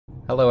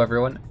Hello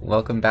everyone,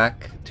 welcome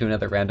back to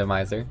another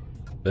randomizer.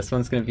 This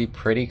one's gonna be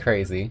pretty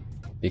crazy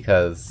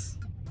because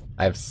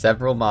I have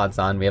several mods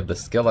on. We have the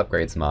skill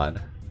upgrades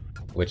mod,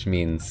 which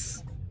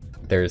means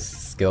there's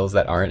skills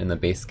that aren't in the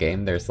base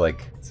game. There's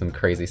like some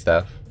crazy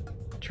stuff.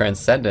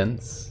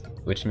 Transcendence,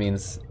 which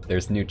means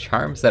there's new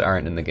charms that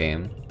aren't in the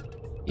game.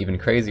 Even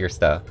crazier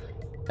stuff.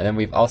 And then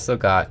we've also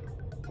got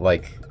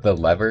like the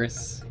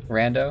levers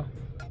rando,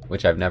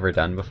 which I've never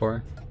done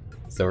before.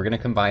 So we're gonna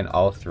combine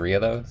all three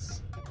of those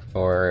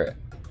for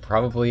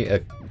probably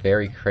a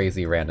very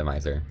crazy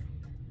randomizer.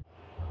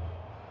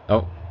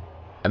 Oh,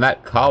 I'm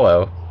at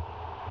Kahlo.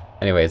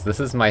 Anyways,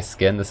 this is my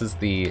skin. This is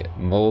the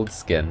mold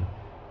skin.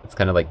 It's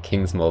kind of like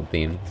King's Mold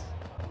themed.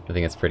 I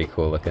think it's pretty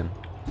cool looking.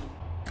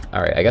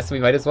 Alright, I guess we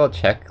might as well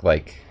check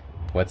like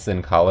what's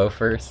in Kahlo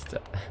first.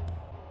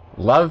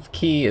 Love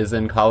Key is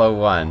in Kahlo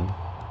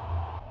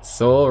 1.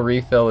 Soul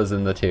Refill is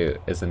in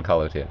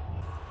Kahlo 2.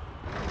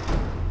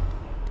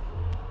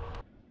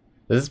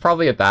 This is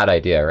probably a bad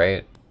idea,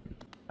 right?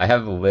 I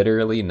have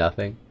literally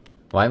nothing.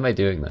 Why am I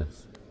doing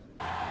this?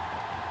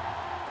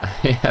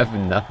 I have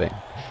nothing.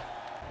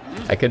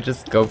 I could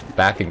just go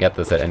back and get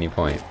this at any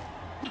point.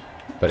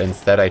 But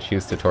instead I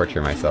choose to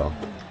torture myself.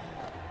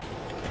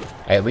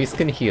 I at least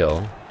can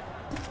heal,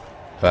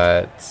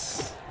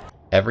 but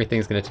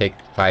everything's gonna take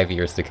 5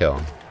 years to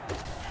kill.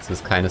 This is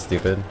kind of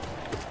stupid.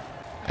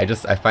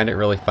 I find it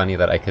really funny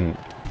that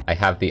I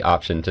have the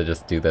option to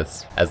just do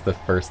this as the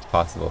first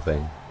possible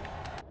thing.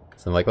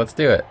 So I'm like, let's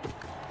do it.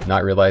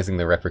 Not realizing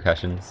the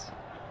repercussions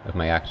of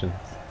my actions.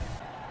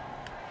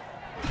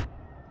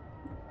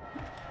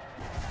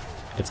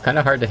 It's kind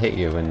of hard to hit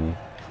you when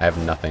I have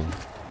nothing.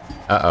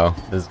 Uh-oh,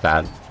 this is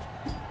bad.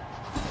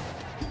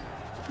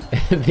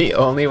 The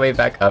only way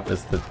back up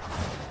is the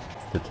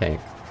tank.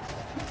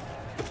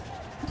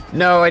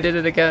 No, I did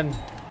it again!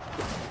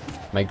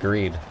 My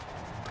greed.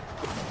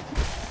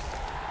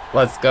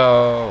 Let's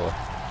go!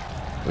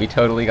 We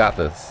totally got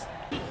this.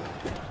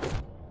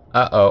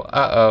 Uh-oh,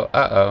 uh-oh,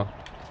 uh-oh.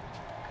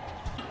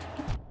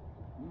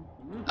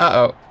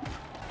 Uh-oh.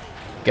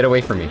 Get away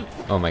from me.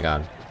 Oh my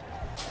god.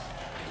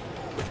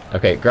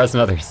 Okay,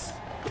 Gruzmothers.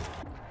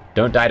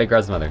 Don't die to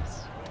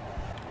Gruzmothers.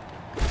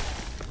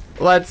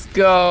 Let's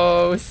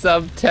go!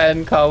 Sub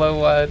 10 Kahlo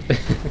 1.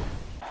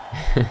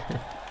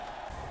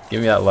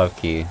 Give me that love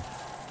key.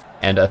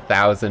 And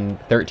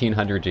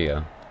 1300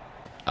 geo.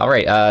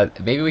 Alright,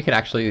 maybe we can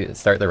actually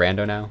start the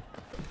rando now.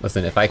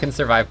 Listen, if I can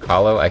survive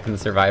Kahlo, I can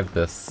survive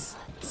this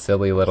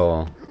silly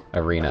little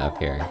arena up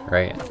here,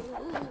 right?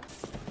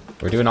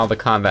 We're doing all the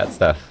combat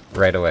stuff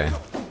right away.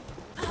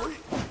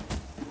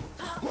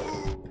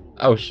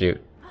 Oh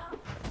shoot.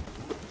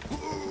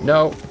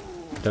 No!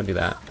 Don't do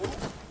that.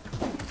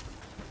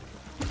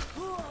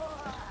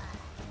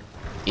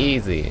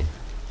 Easy.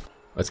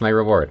 What's my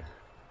reward?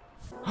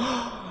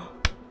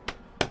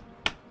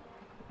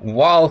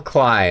 Wall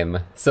climb!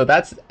 So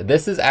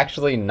this is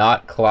actually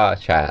not claw,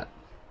 chat.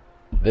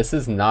 This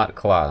is not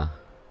claw.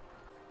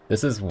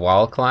 This is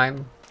wall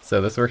climb,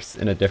 so this works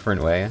in a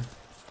different way.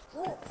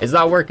 It's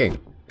not working!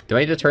 Do I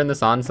need to turn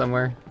this on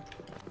somewhere?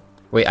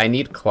 Wait, I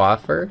need claw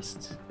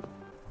first?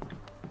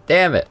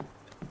 Damn it!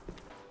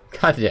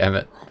 God damn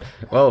it.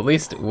 Well, at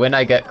least when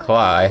I get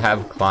claw, I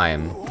have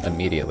climb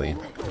immediately.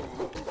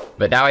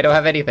 But now I don't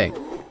have anything!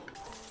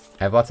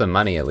 I have lots of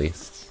money, at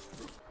least.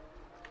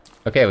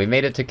 Okay, we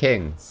made it to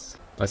Kings.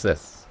 What's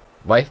this?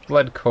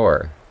 Lifeblood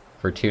Core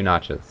for 2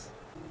 notches.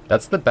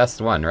 That's the best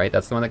one, right?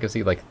 That's the one that gives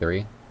you like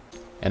 3.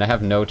 And I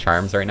have no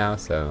charms right now,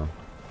 so...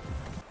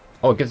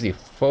 Oh, it gives you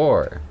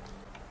 4!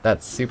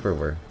 That's super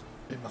worth.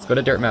 Let's go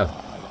to Dirtmouth.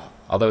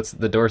 Although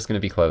the door's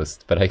gonna be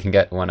closed, but I can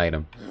get 1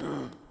 item.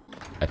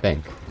 I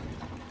think.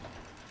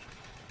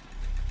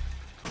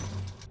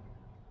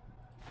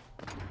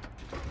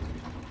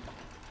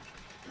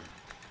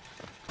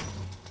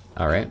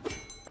 Alright.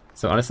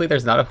 So honestly,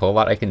 there's not a whole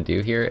lot I can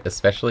do here,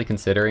 especially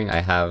considering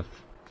I have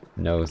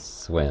no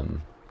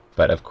swim.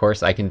 But of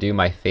course I can do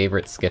my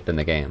favorite skip in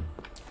the game.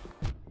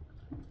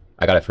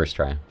 I got it first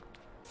try.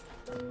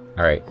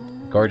 Alright,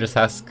 Gorgeous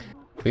Husk.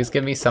 Please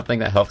give me something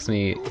that helps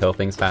me kill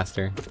things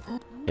faster.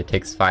 It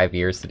takes 5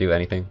 years to do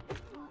anything.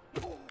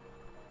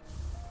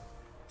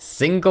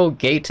 Single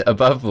gate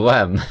above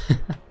Lem.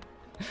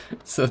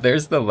 So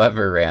there's the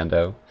lever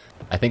rando.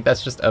 I think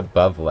that's just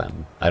above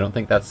Lem. I don't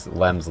think that's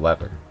Lem's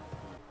lever.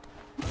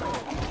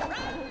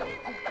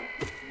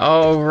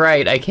 Oh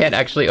right, I can't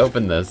actually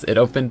open this. It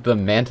opened the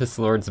Mantis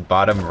Lord's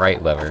bottom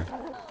right lever.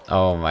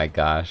 Oh my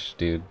gosh,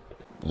 dude.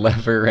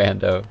 Lever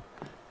rando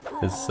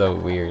is so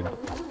weird.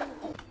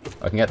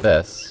 I can get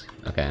this.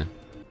 Okay.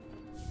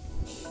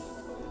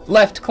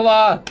 Left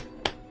claw!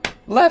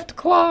 Left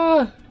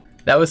claw!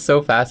 That was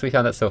so fast, we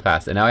found that so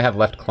fast. And now I have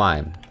left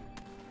climb.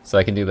 So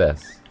I can do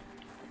this.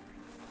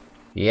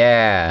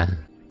 Yeah!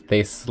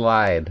 They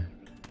slide.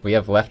 We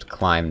have left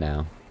climb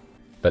now.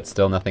 But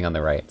still nothing on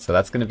the right. So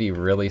that's gonna be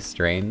really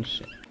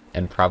strange.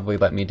 And probably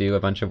let me do a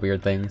bunch of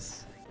weird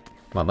things.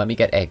 Come on, let me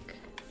get egg.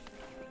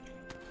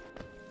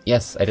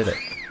 Yes, I did it.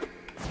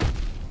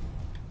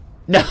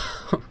 No!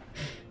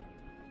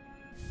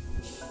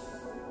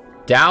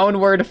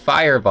 Downward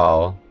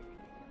fireball.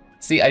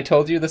 See, I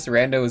told you this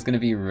rando was gonna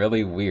be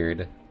really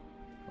weird.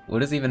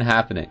 What is even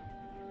happening?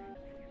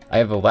 I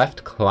have a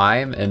left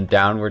climb and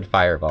downward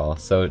fireball.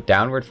 So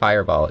downward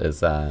fireball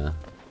is,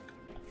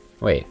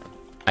 wait.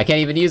 I can't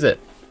even use it!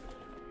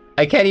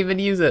 I can't even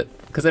use it!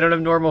 Because I don't have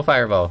normal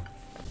fireball.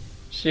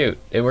 Shoot,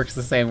 it works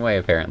the same way,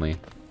 apparently.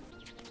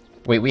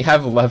 Wait, we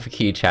have love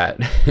key, chat.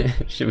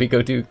 Should we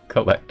go do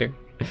collector?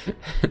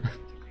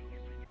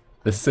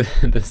 This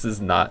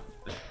is not...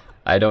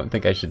 I don't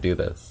think I should do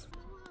this.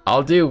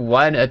 I'll do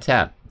one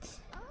attempt.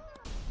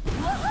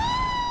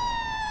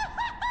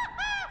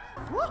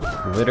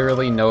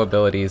 Literally no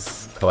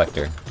abilities,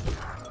 collector.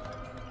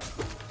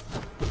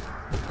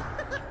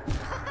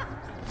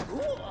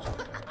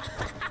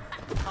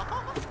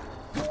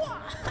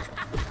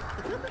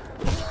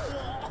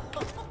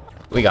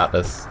 We got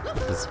this.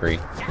 This is free.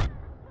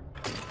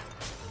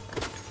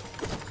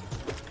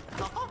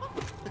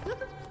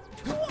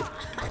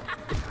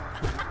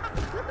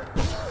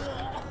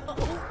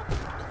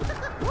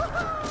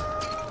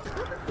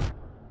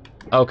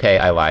 Okay,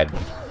 I lied.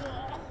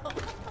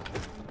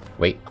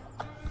 Wait.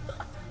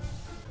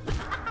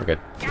 We're good.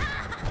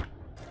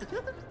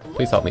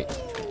 Please help me.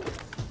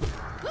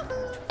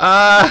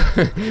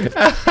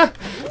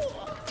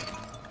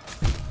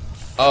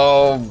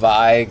 Oh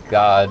my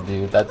god,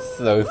 dude, that's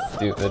so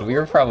stupid. We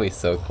were probably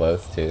so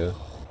close, too.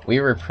 We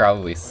were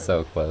probably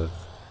so close.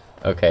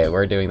 Okay,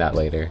 we're doing that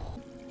later.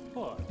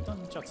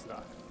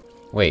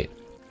 Wait,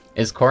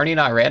 is Corny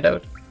not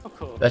randoed?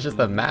 That's just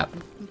the map.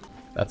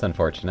 That's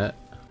unfortunate.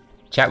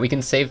 Chat, we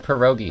can save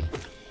Pierogi.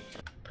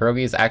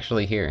 Pierogi is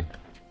actually here.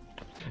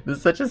 This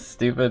is such a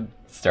stupid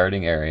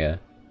starting area.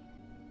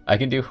 I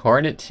can do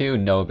Hornet 2,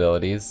 no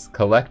abilities.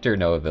 Collector,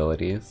 no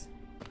abilities.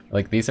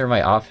 Like, these are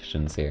my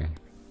options here.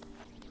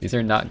 These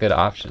are not good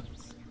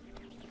options.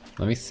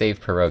 Let me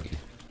save Pierogi.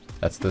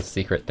 That's the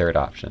secret third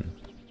option.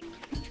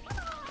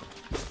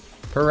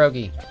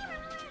 Pierogi!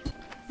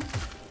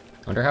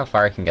 Wonder how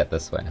far I can get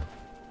this way.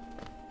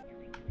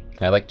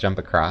 Can I, like, jump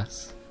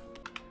across?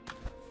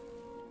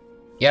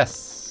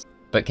 Yes!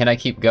 But can I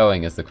keep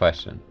going is the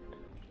question.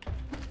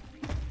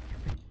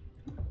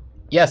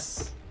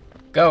 Yes!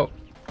 Go!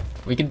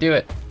 We can do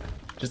it!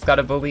 Just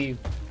gotta believe.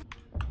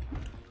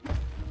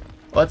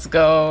 Let's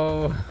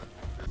go!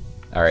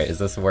 Alright, is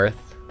this worth?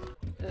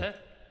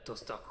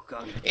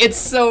 It's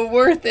so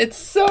worth! It's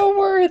so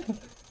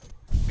worth!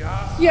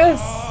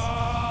 Yes!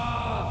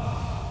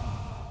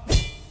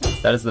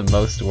 That is the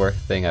most worth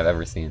thing I've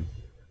ever seen.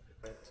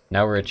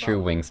 Now we're a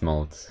true wings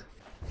mold.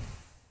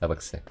 That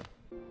looks sick.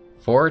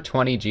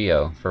 420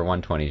 geo for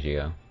 120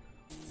 geo.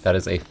 That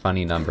is a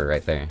funny number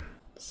right there.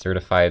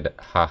 Certified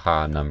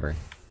haha number.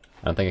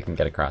 I don't think I can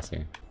get across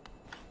here.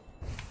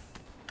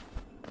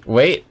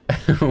 Wait!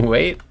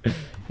 Wait!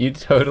 You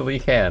totally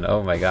can,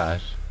 oh my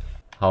gosh.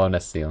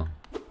 Hollowness seal.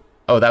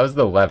 Oh, that was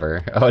the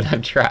lever. Oh, and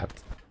I'm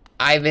trapped.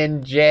 I'm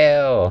in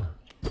jail!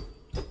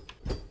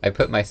 I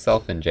put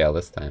myself in jail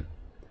this time.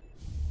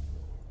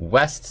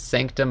 West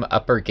Sanctum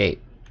Upper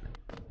Gate.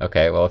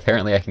 Okay, well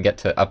apparently I can get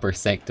to Upper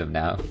Sanctum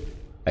now.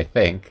 I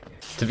think.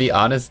 To be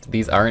honest,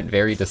 these aren't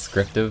very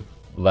descriptive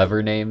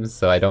lever names,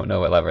 so I don't know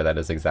what lever that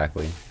is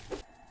exactly.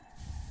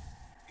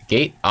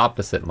 Gate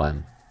opposite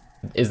Lem.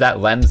 Is that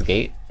Lem's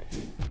gate?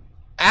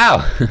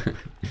 Ow!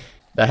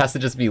 That has to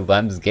just be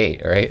Lem's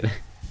gate, right?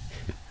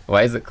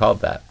 Why is it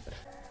called that?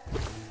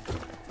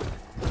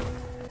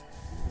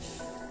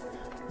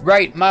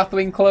 Right,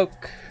 Mothwing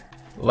Cloak!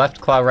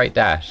 Left claw, right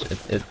dash.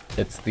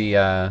 It's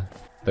the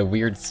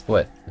weird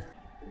split.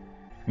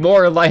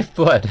 More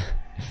lifeblood!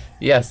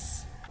 Yes!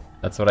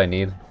 That's what I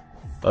need.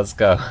 Let's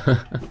go.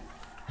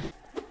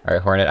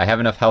 Alright, Hornet, I have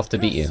enough health to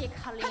beat you.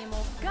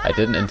 I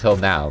didn't until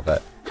now,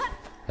 but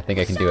I think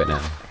I can do it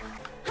now.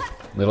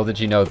 Little did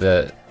you know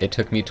that it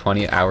took me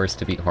 20 hours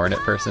to beat Hornet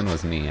person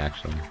was me,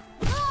 actually.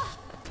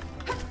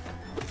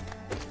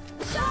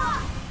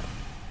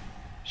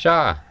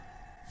 Shah!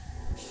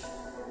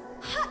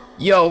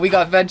 Yo, we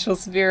got Vengeful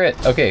Spirit!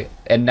 Okay,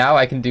 and now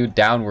I can do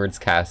downwards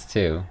cast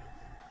too.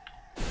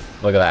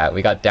 Look at that,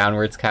 we got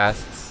downwards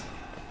casts.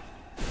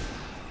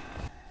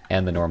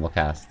 And the normal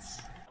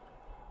casts.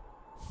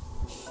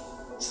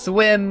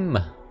 Swim!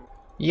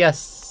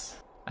 Yes!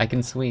 I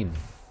can swim.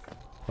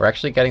 We're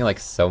actually getting like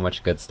so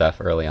much good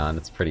stuff early on,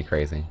 it's pretty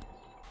crazy.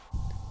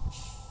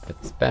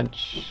 It's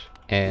bench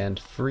and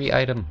free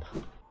item.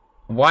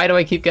 Why do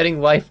I keep getting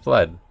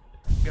lifeblood?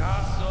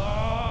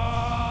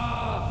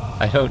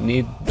 I don't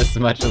need this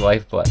much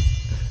lifeblood.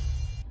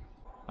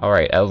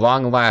 Alright, at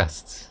long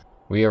last,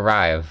 we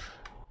arrive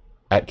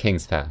at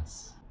King's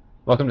Pass.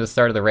 Welcome to the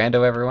start of the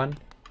rando, everyone.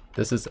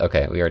 This is...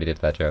 okay, we already did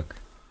that joke.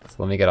 So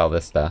let me get all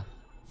this stuff.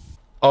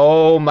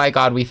 Oh my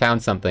god, we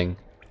found something.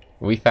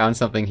 We found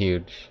something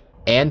huge.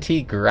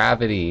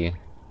 Anti-gravity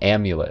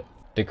amulet.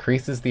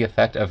 Decreases the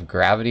effect of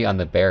gravity on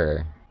the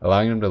bearer,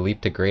 allowing him to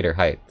leap to greater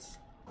heights.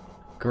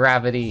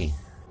 Gravity.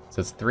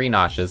 So it's 3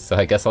 notches, so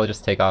I guess I'll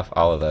just take off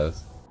all of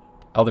those.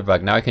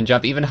 Elderbug, now I can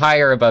jump even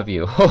higher above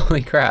you.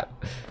 Holy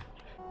crap.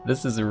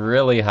 This is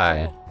really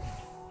high.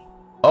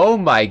 Oh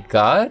my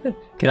god!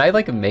 Can I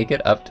like make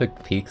it up to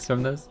peaks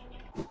from this?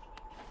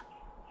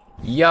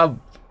 Yup.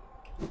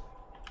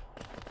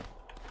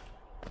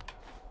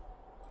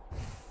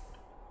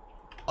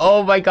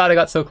 Oh my god, I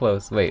got so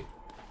close. Wait.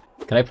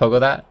 Can I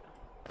pogo that?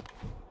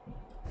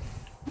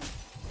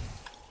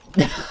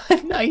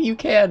 No, you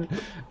can,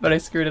 but I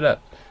screwed it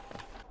up.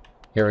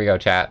 Here we go,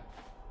 chat.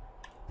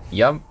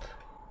 Yump.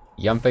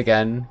 Yump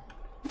again.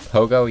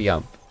 Pogo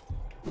yump.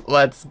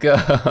 Let's go.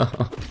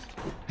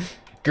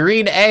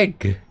 Green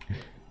egg!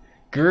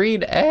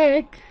 Green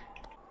egg!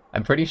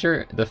 I'm pretty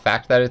sure the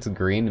fact that it's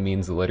green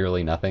means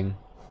literally nothing,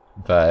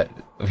 but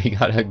we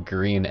got a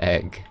green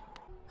egg.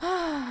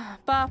 Oh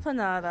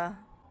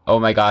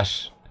my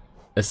gosh.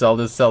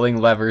 Iselda's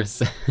selling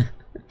levers.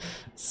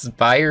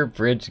 Spire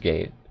Bridge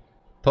Gate.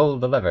 Pull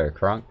the lever,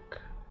 Kronk.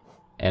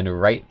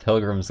 And right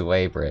Pilgrim's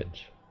Way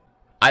Bridge.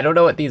 I don't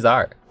know what these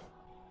are.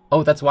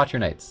 Oh, that's Watcher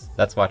Knights.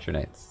 That's Watcher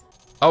Knights.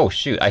 Oh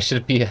shoot, I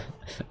should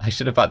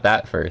have bought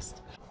that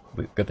first.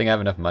 Good thing I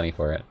have enough money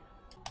for it.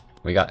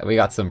 We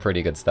got some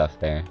pretty good stuff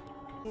there.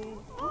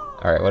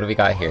 Alright, what do we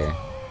got here?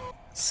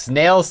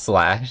 Snail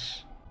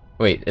Slash?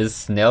 Wait, is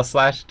Snail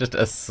Slash just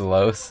a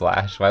slow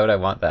slash? Why would I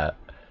want that?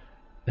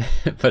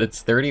 But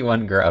it's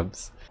 31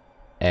 grubs.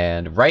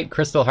 And right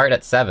Crystal Heart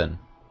at 7.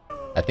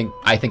 I think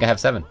I have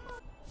 7.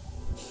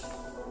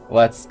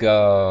 Let's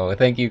go.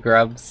 Thank you,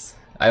 grubs.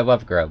 I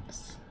love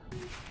grubs.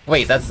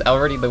 Wait, that's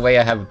already the way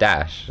I have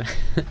dash.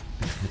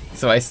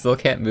 So I still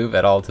can't move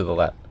at all to the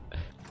left.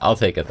 I'll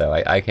take it though,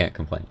 I can't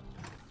complain.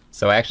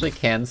 So I actually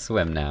can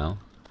swim now.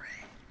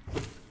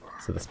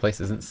 So this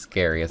place isn't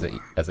scary as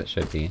it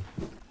should be.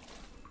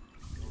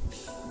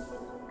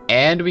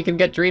 And we can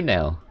get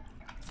Dreamnail.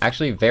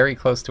 Actually very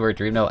close to where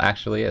Dreamnail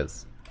actually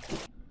is.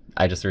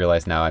 I just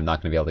realized now I'm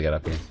not gonna be able to get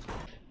up here.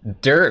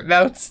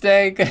 Dirtmouth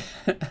Stag!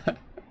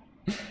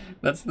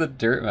 That's the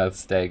Dirtmouth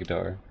Stag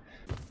door.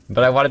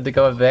 But I wanted to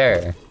go up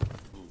there.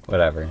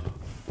 Whatever.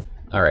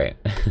 Alright,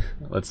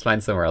 let's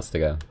find somewhere else to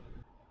go.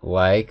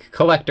 Like,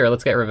 Collector,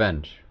 let's get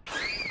revenge.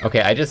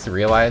 Okay, I just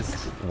realized,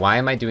 why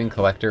am I doing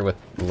Collector with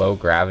low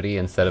gravity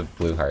instead of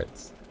blue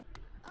hearts?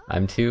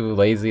 I'm too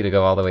lazy to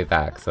go all the way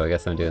back, so I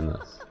guess I'm doing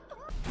this.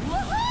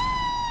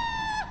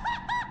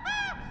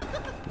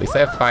 At least I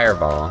have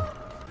Fireball.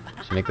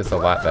 Should make this a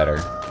lot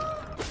better.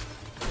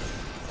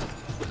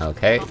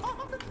 Okay.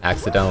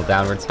 Accidental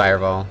downwards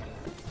Fireball.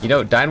 You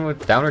know,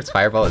 downwards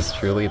Fireball is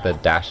truly the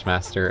dash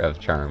master of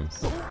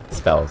charms.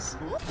 Spells.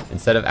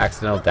 Instead of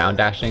accidental down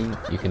dashing,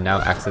 you can now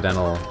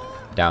accidental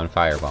down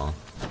Fireball.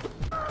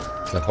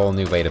 It's a whole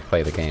new way to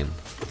play the game.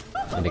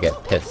 And to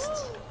get pissed.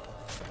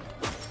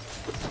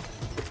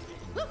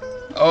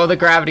 Oh, the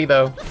gravity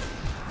though!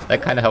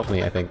 That kinda helped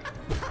me, I think.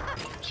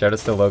 Showed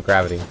us the low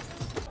gravity.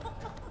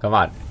 Come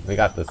on, we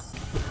got this.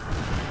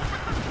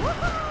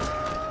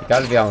 You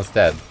gotta be almost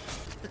dead.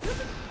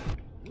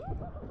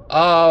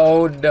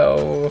 Oh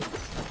no!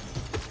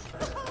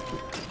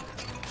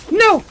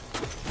 No!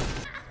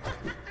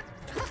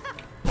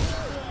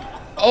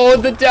 Oh,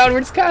 the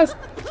downwards cast!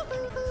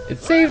 It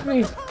saved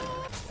me!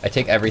 I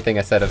take everything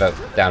I said about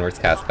downwards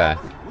cast back.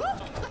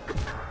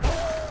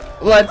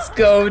 Let's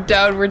go,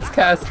 downwards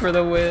cast for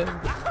the win!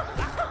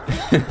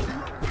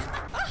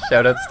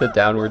 Shoutouts to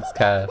downwards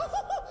cast.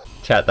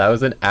 Chat, that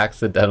was an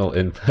accidental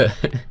input.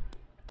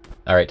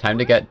 Alright, time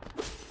to get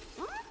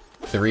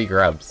 3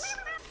 grubs.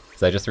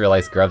 Because I just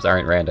realized grubs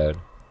aren't randoed.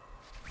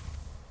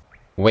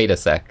 Wait a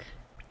sec.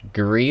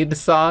 Greed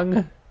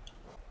Song?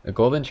 A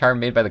golden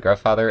charm made by the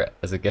Grubfather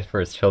as a gift for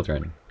his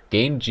children.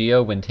 Gain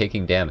Geo when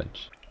taking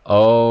damage.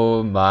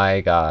 Oh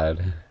my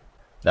god.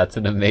 That's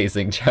an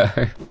amazing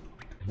charm.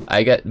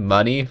 I get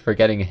money for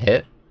getting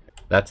hit?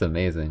 That's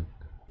amazing.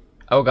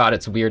 Oh god,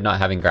 it's weird not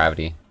having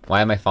gravity.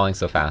 Why am I falling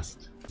so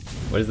fast?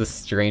 What is this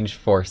strange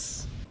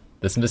force?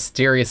 This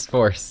mysterious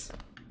force.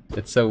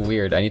 It's so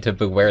weird. I need to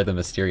beware the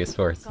mysterious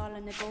force.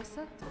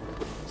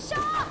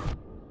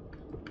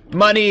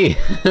 Money!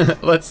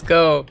 Let's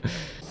go!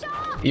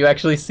 You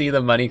actually see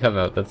the money come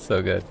out. That's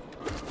so good.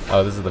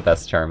 Oh, this is the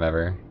best charm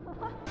ever.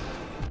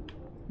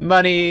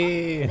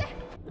 Money!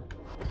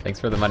 Thanks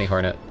for the money,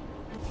 Hornet.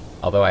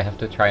 Although I have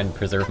to try and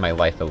preserve my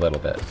life a little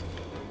bit.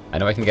 I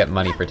know I can get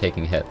money for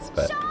taking hits,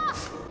 but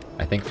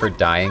I think for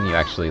dying you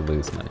actually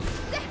lose money.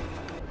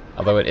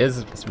 Although it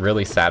is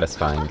really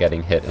satisfying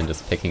getting hit and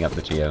just picking up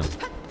the Geo.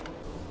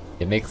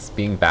 It makes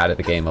being bad at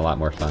the game a lot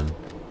more fun.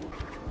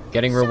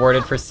 Getting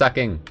rewarded for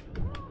sucking!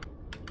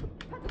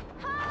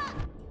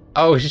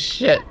 Oh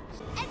shit!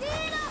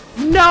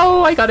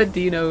 No! I got a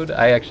Dino'd!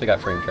 I actually got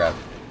frame trapped.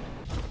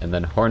 And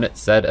then Hornet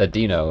said a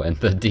Dino, and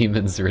the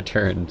demons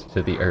returned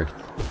to the earth.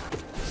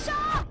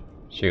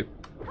 Shoot.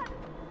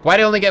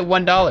 Why'd I only get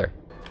 $1?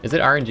 Is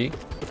it RNG?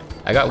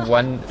 I got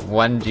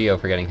one Geo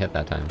for getting hit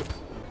that time.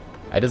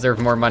 I deserve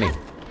more money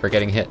for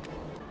getting hit.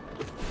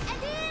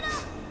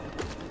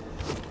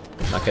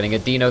 Not getting a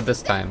Dino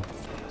this time.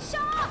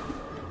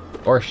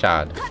 Or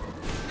Shad.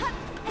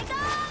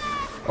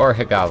 Or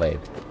Higalade.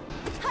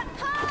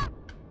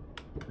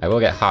 I will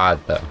get Hod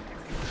though.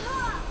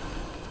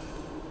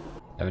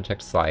 I haven't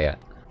checked Sly yet.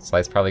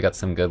 Sly's probably got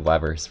some good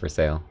levers for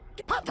sale.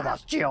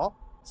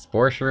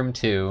 Spore Shroom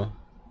 2.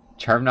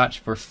 Charm Notch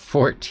for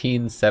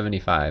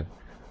 1475.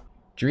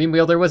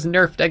 Dreamwielder was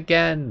nerfed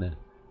again!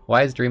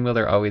 Why is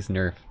Dreamwielder always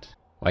nerfed?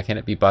 Why can't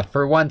it be buffed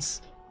for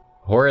once?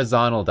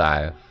 Horizontal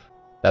Dive.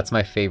 That's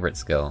my favorite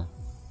skill.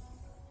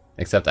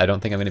 Except I don't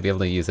think I'm going to be able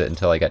to use it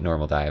until I get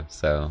Normal Dive,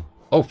 so...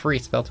 Oh, free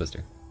Spell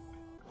Twister.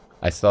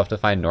 I still have to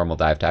find Normal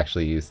Dive to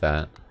actually use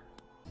that.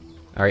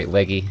 Alright,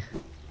 Leggy.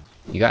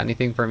 You got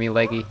anything for me,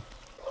 Leggy?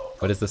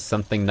 What is this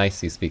something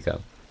nice you speak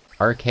of?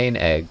 Arcane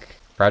Egg.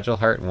 Fragile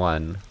Heart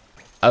 1.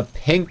 A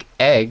pink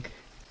egg!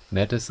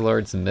 Mantis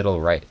Lord's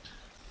middle right.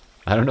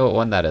 I don't know what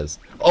one that is.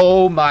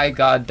 Oh my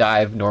god,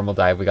 dive! Normal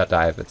dive, we got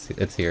dive.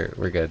 It's here,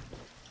 we're good.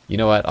 You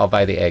know what, I'll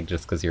buy the egg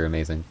just because you're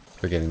amazing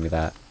for giving me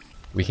that.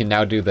 We can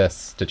now do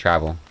this to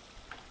travel.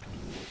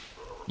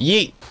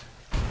 Yeet!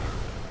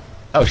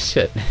 Oh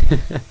shit.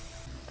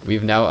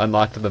 We've now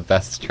unlocked the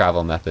best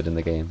travel method in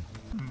the game.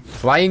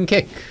 Flying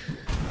kick!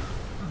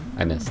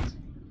 I missed.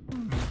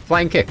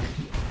 Flying kick!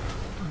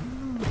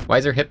 Why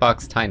is your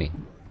hitbox tiny?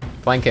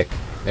 Flying kick.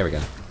 There we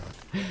go.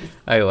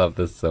 I love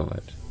this so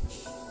much.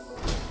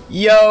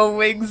 Yo,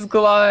 Wings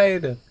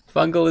Glide!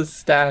 Fungal is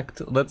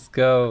stacked. Let's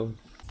go.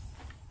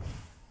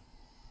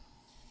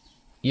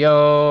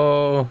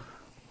 Yo!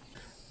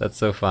 That's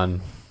so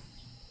fun.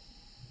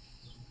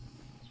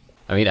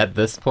 I mean, at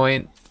this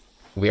point,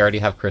 we already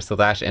have Crystal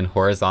Dash and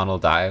Horizontal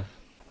Dive,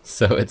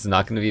 so it's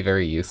not going to be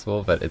very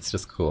useful, but it's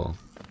just cool.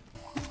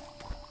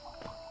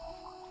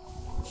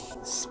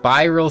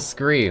 Spiral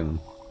Scream!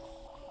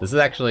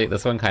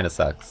 This one kind of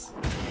sucks,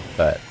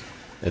 but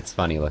it's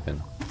funny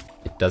looking.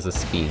 It does a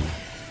spin.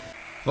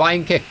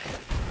 Flying Kick!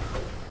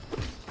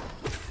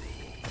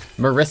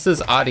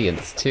 Marissa's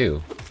Audience,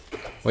 too.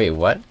 Wait,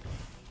 what?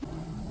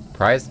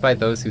 Prized by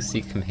those who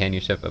seek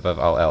companionship above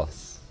all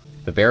else.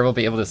 The bear will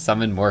be able to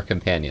summon more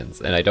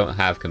companions, and I don't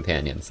have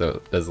companions, so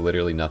it does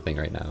literally nothing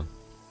right now.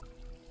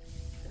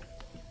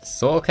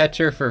 Soul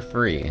Catcher for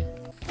free.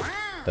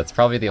 That's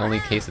probably the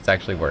only case it's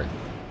actually worth.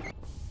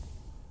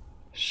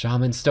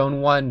 Shaman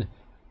Stone 1!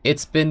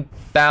 It's been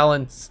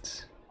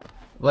balanced!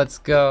 Let's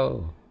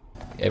go!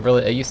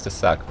 It used to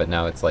suck, but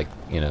now it's like,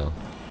 you know,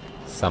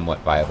 somewhat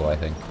viable, I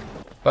think.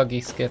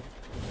 Buggy Skip.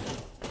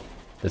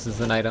 This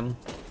is an item.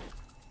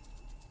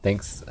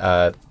 Thanks,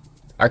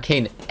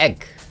 Arcane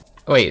Egg!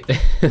 Wait,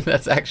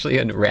 that's actually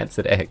a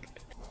rancid egg.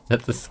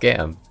 That's a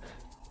scam.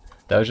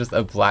 That was just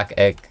a black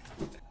egg.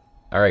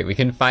 Alright, we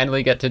can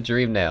finally get to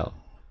Dreamnail.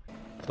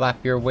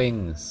 Flap your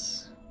wings.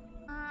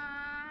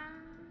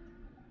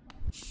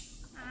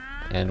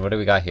 And what do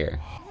we got here?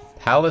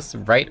 Palace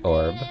Right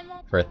Orb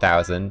for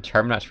 1,000.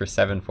 Charm Notch for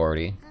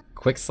 740.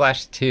 Quick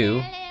Slash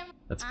 2.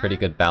 That's pretty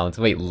good balance.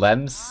 Wait,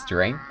 Lem's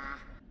Strength?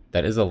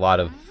 That is a lot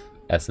of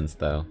essence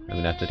though. I'm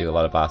gonna have to do a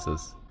lot of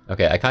bosses.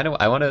 Okay,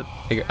 I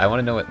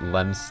wanna know what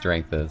Lem's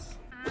Strength is.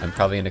 I'm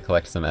probably gonna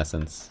collect some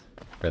essence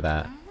for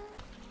that.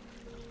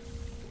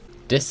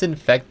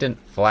 Disinfectant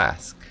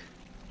Flask.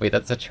 Wait,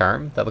 that's a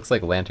charm? That looks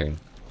like Lantern.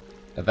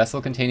 A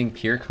vessel containing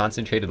pure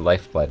concentrated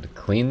lifeblood.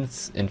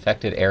 Cleans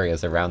infected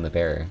areas around the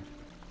bearer.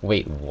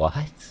 Wait,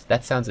 what?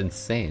 That sounds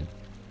insane.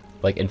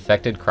 Like,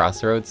 infected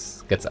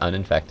crossroads gets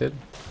uninfected?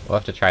 We'll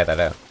have to try that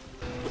out.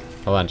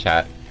 Hold on,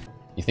 chat.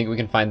 You think we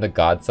can find the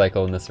God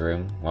Cycle in this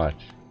room?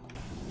 Watch.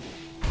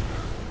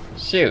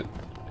 Shoot!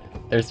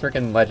 There's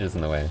frickin' ledges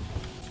in the way.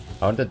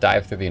 I wanted to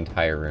dive through the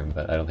entire room,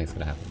 but I don't think it's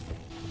gonna happen.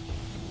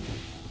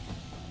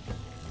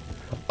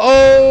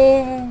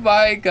 Oh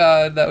my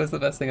god, that was the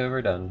best thing I've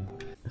ever done.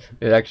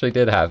 It actually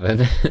did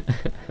happen.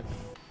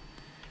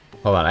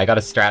 Hold on, I got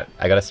a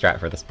strat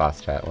for this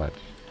boss, chat, watch.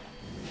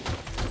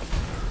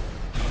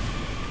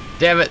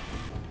 Damn it!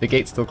 The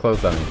gate's still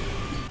closed on me.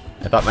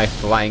 I thought my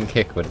flying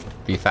kick would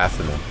be fast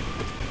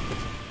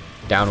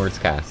enough. Downwards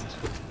cast.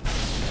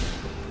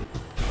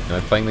 Am I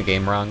playing the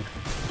game wrong?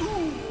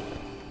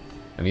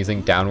 I'm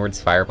using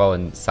downwards fireball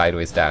and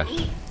sideways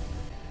dash.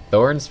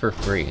 Thorns for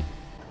free.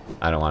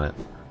 I don't want it.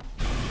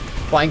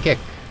 Flying kick!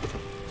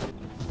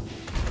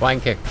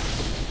 Flying kick!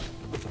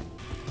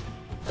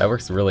 That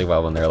works really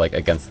well when they're like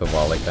against the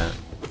wall like that.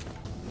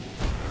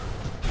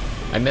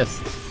 I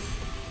missed.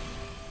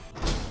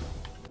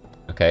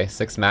 Okay,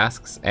 6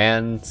 masks,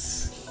 and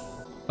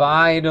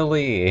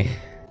finally!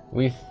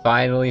 We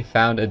finally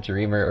found a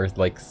dreamer or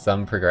like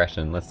some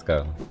progression. Let's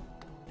go.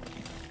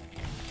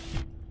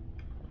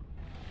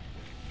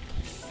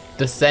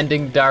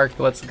 Descending Dark,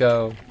 let's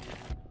go!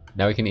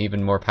 Now we can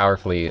even more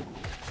powerfully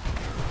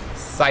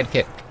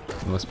sidekick.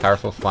 The most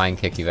powerful flying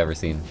kick you've ever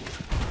seen.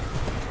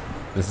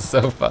 This is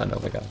so fun, oh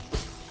my god.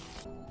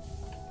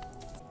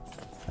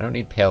 I don't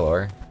need Pale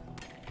Ore.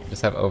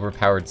 Just have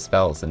overpowered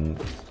spells and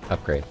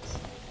upgrades.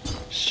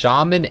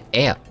 Shaman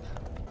Amp!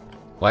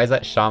 Why does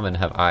that Shaman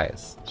have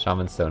eyes?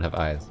 Shaman Stone have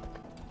eyes.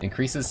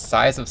 Increases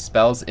size of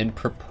spells in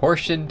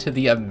proportion to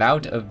the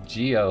amount of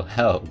geo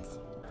held.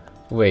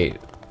 Wait,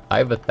 I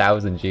have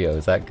 1,000 geo,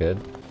 is that good?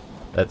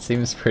 That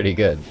seems pretty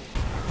good.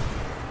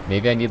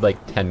 Maybe I need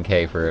like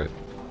 10k for...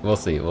 We'll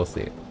see, we'll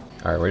see.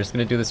 Alright, we're just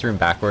gonna do this room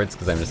backwards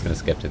because I'm just gonna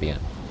skip to the end.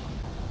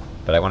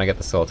 But I want to get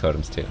the soul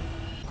totems too.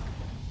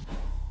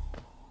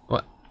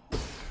 What?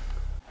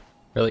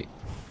 Really?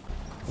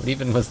 What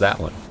even was that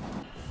one?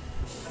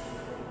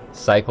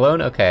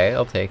 Cyclone? Okay,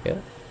 I'll take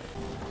it.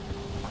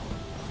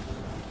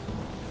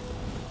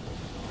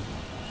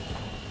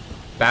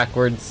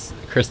 Backwards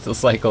crystal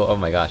cycle. Oh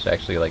my gosh,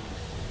 actually, like...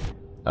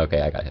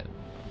 Okay, I got hit.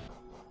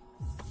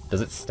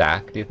 Does it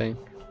stack, do you think?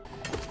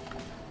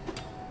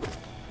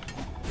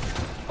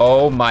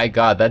 Oh my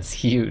god, that's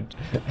huge.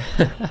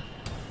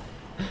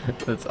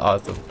 That's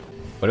awesome.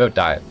 What about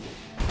dive?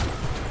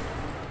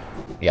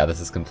 Yeah, this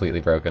is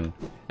completely broken.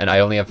 And I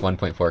only have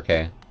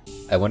 1.4k.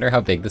 I wonder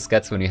how big this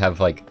gets when you have,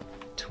 like,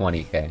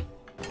 20k.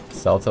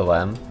 Sell to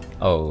Lem?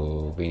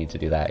 Oh, we need to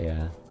do that,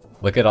 yeah.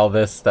 Look at all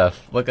this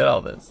stuff. Look at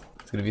all this.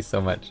 It's gonna be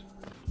so much.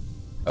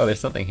 Oh, there's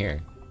something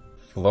here.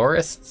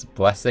 Florist's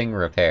Blessing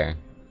Repair.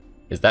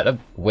 Is that a...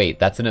 Wait,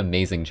 that's an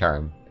amazing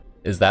charm.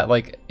 Is that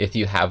like, if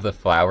you have the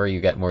flower,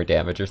 you get more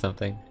damage or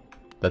something?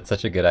 That's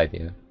such a good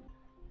idea.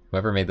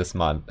 Whoever made this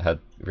mod had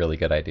really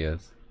good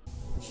ideas.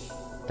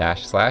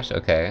 Dash slash,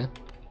 okay.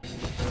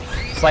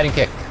 Sliding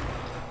kick.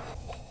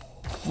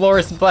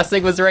 Florist's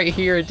Blessing was right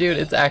here, dude,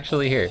 it's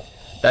actually here.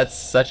 That's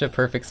such a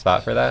perfect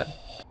spot for that.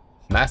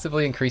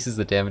 Massively increases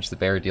the damage the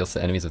bearer deals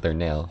to enemies with their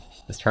nail.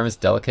 This charm is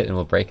delicate and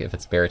will break if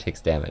its bearer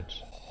takes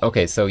damage.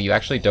 Okay, so you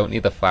actually don't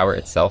need the flower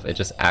itself, it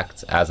just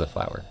acts as a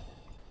flower.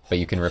 But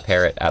you can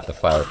repair it at the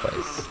flower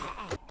place.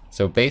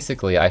 So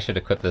basically, I should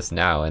equip this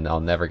now and I'll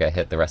never get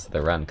hit the rest of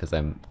the run because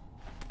I'm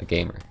a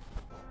gamer.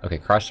 Okay,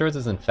 Crossroads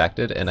is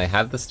infected, and I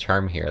have this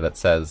charm here that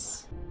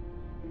says...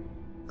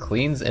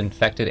 Cleans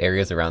infected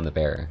areas around the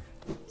bearer.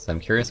 So I'm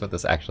curious what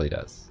this actually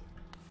does.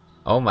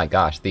 Oh my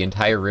gosh, the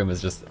entire room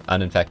is just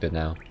uninfected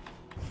now.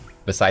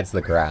 Besides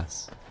the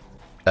grass.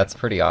 That's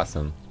pretty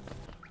awesome.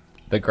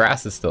 The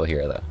grass is still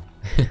here though.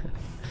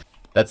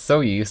 That's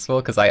so useful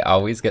because I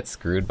always get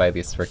screwed by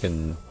these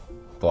frickin'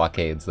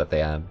 blockades that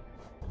they add.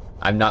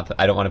 I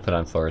don't want to put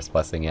on Florist's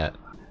Blessing yet.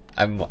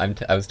 I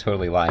was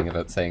totally lying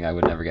about saying I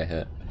would never get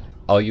hit.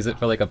 I'll use it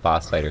for like a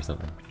boss fight or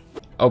something.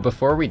 Oh,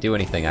 before we do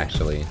anything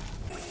actually,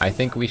 I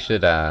think we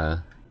should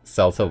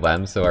sell to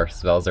Lem so our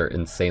spells are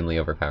insanely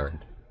overpowered.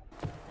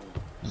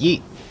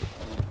 Yeet!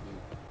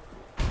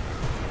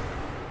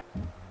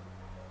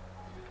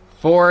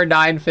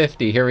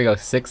 4,950, here we go,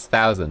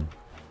 6,000.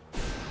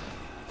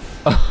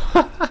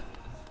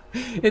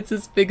 It's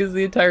as big as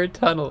the entire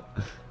tunnel.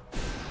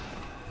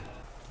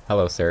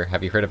 Hello, sir.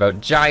 Have you heard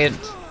about Giant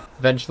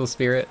Vengeful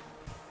Spirit?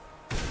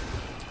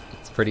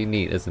 It's pretty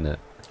neat, isn't it?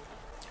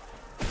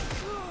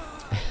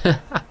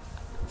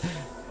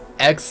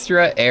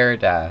 Extra air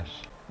dash.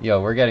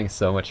 Yo, we're getting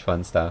so much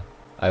fun stuff.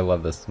 I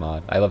love this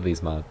mod. I love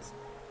these mods.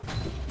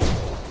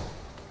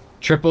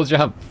 Triple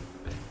jump.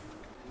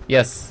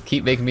 Yes,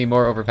 keep making me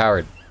more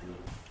overpowered.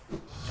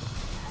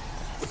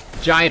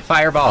 Giant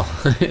fireball.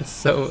 It's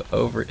so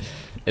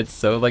it's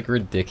so like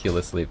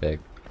ridiculously big.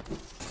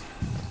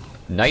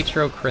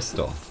 Nitro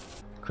crystal.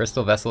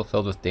 Crystal vessel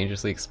filled with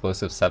dangerously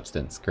explosive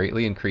substance.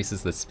 Greatly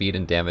increases the speed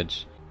and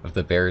damage of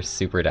the bearer's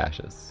super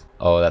dashes.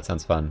 Oh, that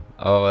sounds fun.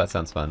 Oh, that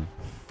sounds fun.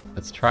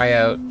 Let's try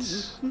out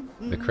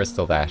the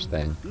crystal dash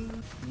thing.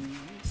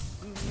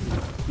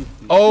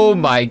 Oh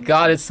my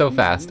god, it's so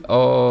fast.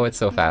 Oh, it's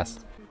so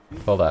fast.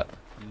 Hold up.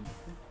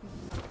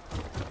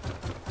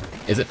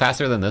 Is it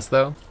faster than this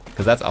though?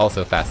 Because that's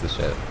also fast as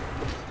shit.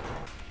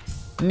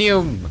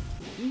 Neum!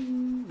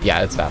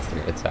 Yeah, it's faster.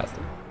 It's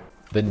faster.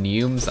 The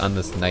Neums on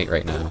this knight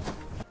right now.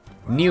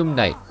 Neum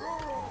knight.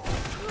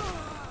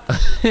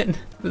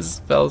 The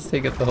spells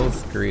take up the whole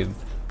screen.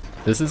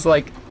 This is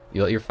like,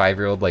 you let your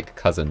 5-year-old like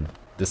cousin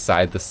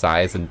decide the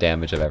size and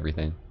damage of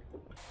everything.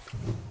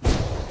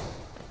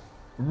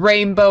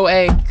 Rainbow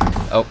egg!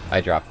 Oh,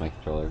 I dropped my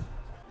controller.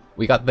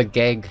 We got the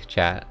gag,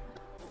 chat.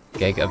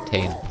 Gag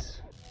obtained.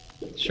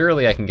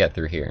 Surely I can get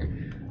through here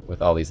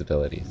with all these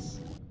abilities.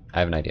 I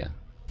have an idea.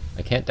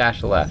 I can't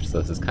dash left,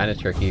 so this is kind of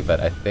tricky, but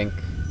I think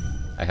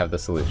I have the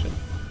solution.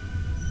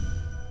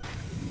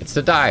 It's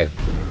to dive!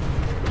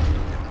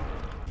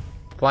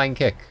 Flying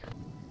kick.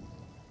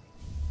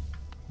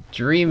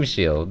 Dream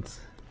Shield.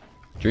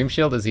 Dream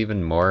Shield is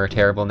even more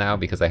terrible now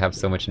because I have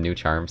so much new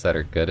charms that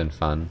are good and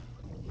fun.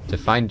 To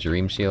find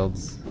Dream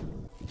Shields,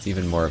 it's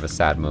even more of a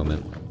sad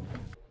moment.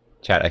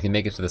 Chat, I can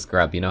make it to this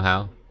grub, you know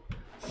how?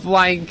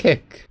 Flying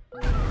kick!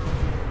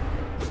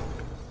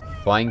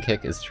 Flying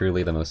kick is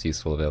truly the most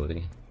useful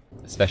ability.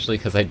 Especially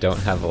because I don't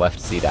have left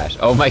C dash.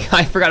 Oh my god,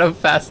 I forgot how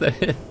fast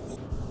that is!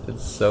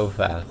 It's so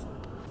fast.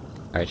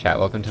 Alright chat,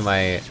 welcome to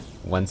my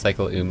 1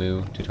 cycle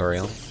Umu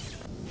tutorial.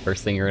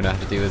 First thing you're gonna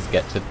have to do is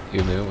get to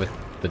Umu with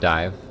the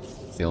dive.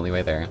 It's the only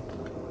way there.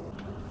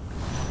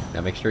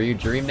 Now make sure you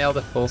dream nail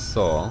the full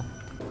soul.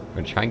 We're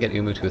gonna try and get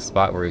Umu to a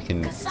spot where we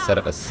can set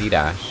up a C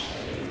dash.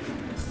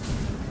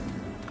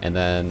 And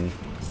then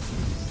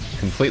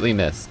completely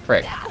miss.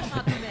 Frick.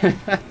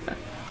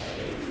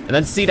 And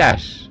then C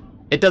dash.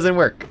 It doesn't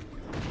work.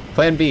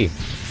 Plan B.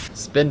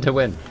 Spin to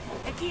win.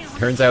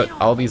 Turns out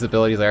all these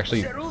abilities are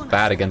actually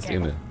bad against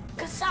Umu.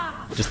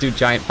 Just do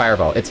giant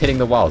fireball. It's hitting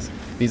the walls.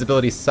 These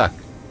abilities suck.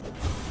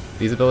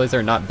 These abilities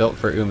are not built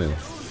for Umu.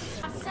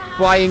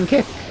 Flying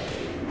kick!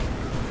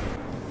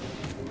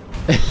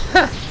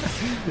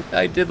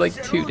 I did like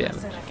 2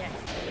 damage.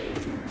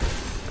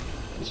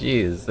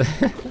 Jeez.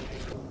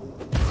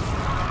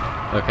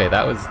 Okay,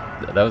 that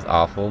was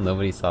awful.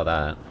 Nobody saw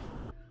that.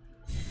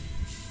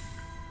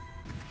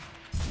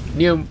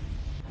 Neum!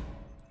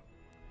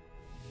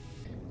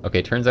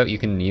 Okay, turns out you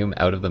can neum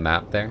out of the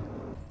map there.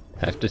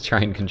 I have to try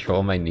and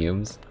control my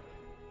neumes.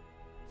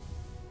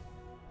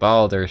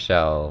 Balder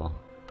Shell.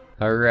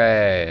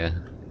 Hooray!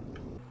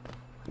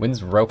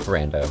 When's rope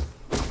rando?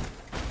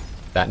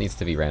 That needs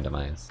to be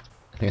randomized.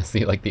 I think that's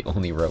like the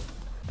only rope.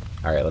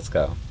 Alright, let's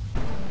go.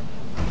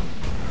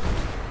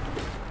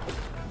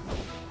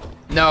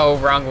 No,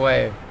 wrong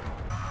way!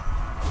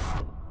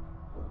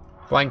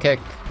 Flying kick.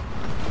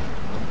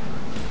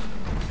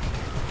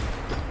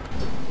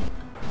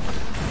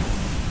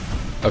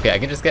 Okay, I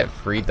can just get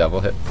free double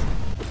hits.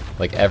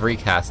 Like every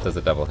cast does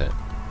a double hit.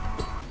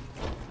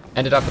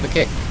 Ended up with a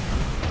kick.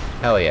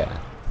 Hell yeah.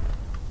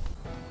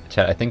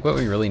 Chat, I think what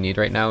we really need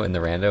right now in the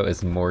rando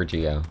is more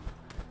Geo.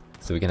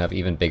 So we can have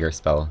even bigger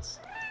spells.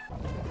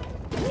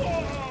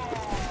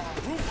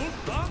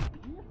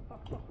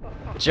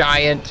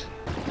 Giant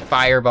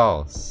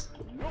fireballs.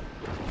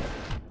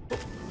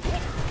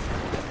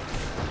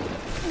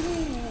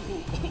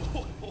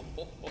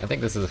 I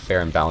think this is a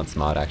fair and balanced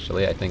mod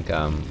actually. I think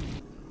I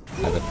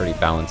have a pretty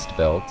balanced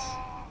build.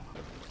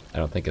 I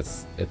don't think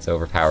it's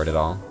overpowered at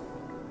all.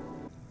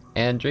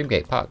 And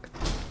Dreamgate Puck.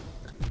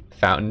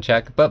 Fountain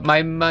check, but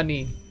my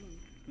money!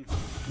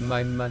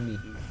 My money.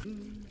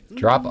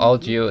 Drop all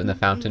Geo in the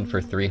fountain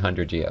for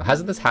 300 Geo.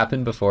 Hasn't this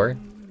happened before?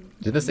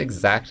 Did this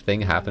exact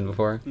thing happen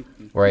before?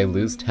 Where I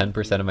lose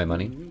 10% of my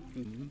money?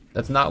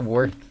 That's not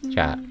worth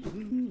chat.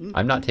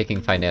 I'm not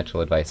taking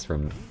financial advice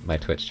from my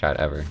Twitch chat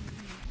ever.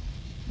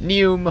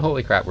 Neum!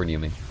 Holy crap, we're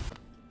neuming.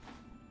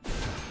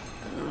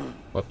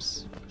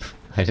 Whoops.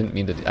 I didn't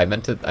mean to I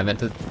meant to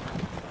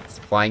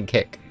flying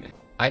kick.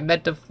 I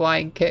meant to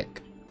flying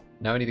kick!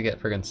 Now I need to get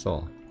friggin'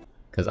 soul.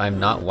 Because I'm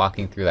not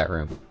walking through that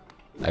room.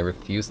 I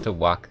refuse to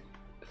walk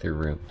through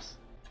rooms.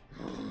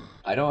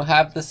 I don't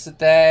have the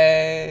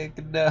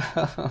stag! No!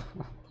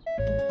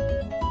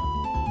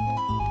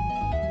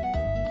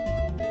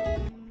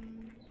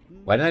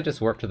 Why didn't I just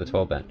warp to the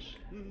toll bench?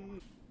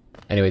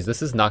 Anyways,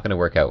 this is not gonna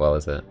work out well,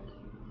 is it?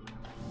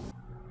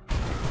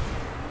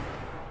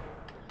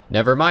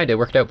 Never mind, it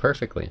worked out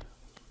perfectly.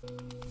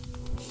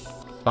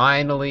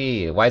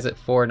 Finally! Why is it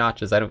 4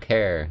 notches? I don't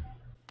care.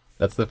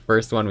 That's the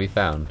first one we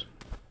found.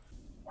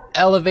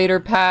 Elevator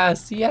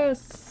pass!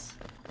 Yes!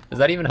 Is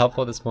that even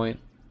helpful at this point?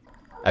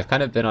 I've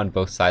kind of been on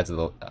both sides of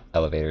the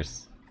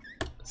elevators.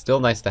 Still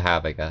nice to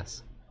have, I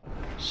guess.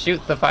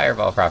 Shoot the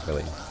fireball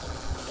properly.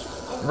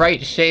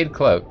 Right shade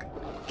cloak.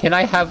 Can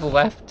I have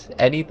left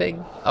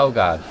anything? Oh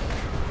god.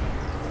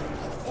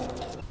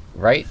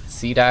 Right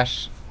C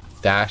dash,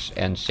 dash,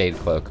 and shade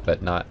cloak,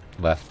 but not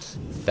left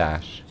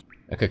dash.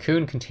 A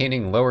cocoon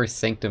containing lower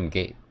sanctum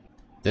gate.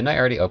 Didn't I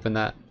already open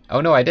that?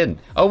 Oh no, I didn't.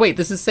 Oh wait,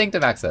 this is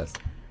sanctum access.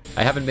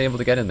 I haven't been able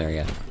to get in there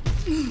yet.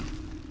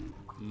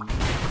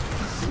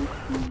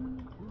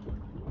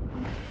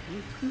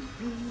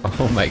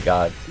 Oh my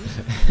god.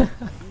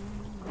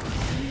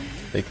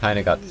 They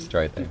kinda got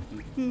destroyed there.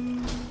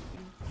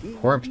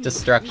 Warp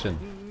destruction.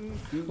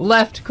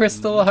 Left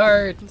crystal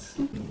heart!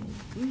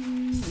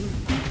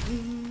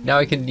 Now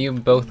I can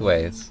neum both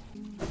ways.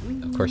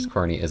 Of course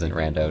Corny isn't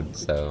randoed,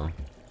 so...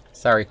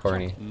 Sorry,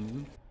 Corny.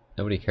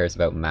 Nobody cares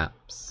about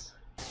maps.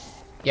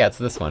 Yeah, it's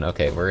this one.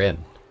 Okay, we're in.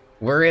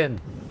 We're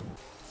in!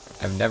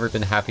 I've never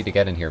been happy to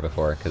get in here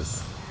before,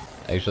 because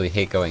I usually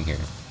hate going here.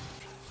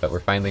 But we're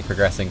finally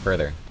progressing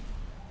further.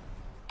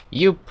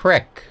 You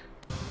prick!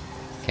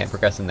 Can't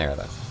progress in there,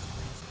 though.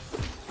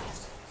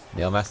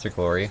 Nailmaster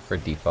Glory for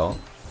default.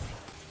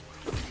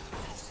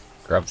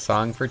 Grub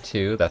Song for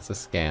 2, that's a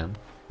scam.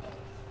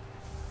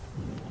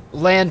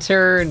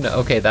 Lantern!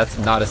 Okay, that's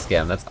not a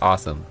scam, that's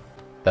awesome.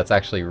 That's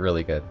actually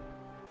really good.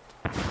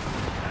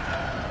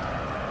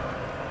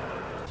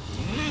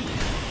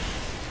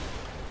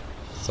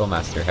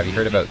 Soulmaster, have you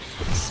heard about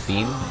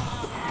Speen?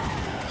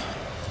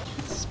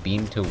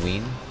 Speen to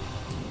Ween?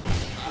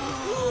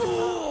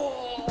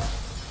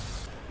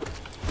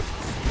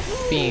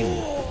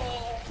 Speen!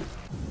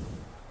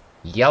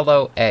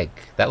 Yellow egg.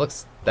 That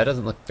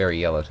doesn't look very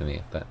yellow to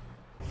me, but...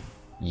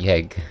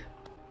 Yegg.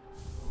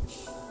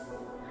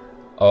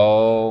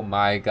 Oh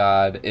my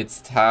god, it's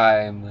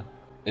time!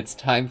 It's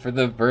time for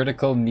the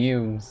vertical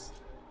neumes!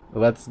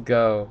 Let's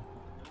go!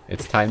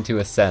 It's time to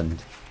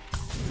ascend.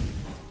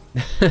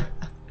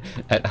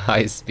 At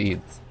high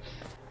speeds.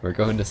 We're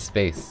going to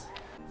space.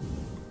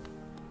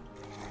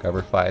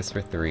 Rubber flies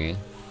for 3.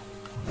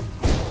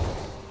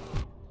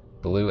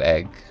 Blue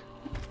egg.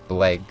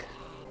 Bleg.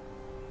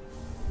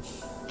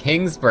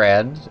 King's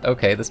brand.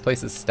 Okay, this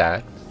place is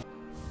stacked.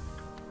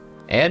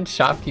 And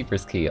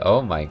shopkeeper's key.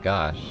 Oh my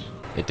gosh.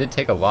 It did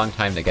take a long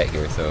time to get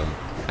here, so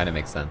kind of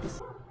makes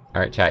sense.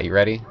 Alright chat, you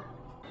ready?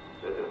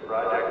 This is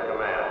Project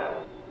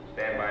Command.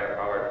 Stand by to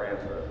power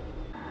transfer.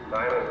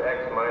 Time is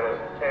X minus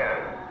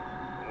 10,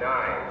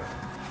 9,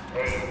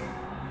 8,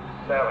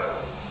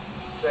 7,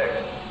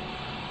 6,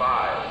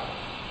 5,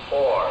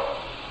 4,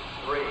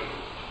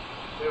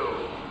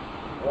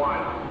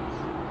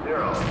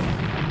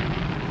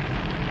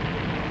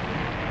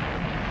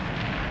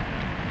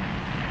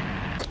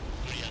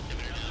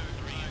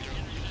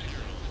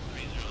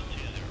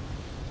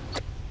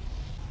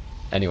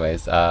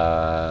 Anyways,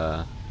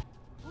 wow,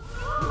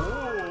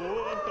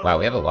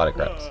 we have a lot of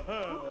grubs.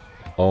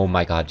 Oh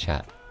my god,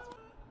 chat.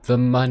 The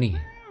money.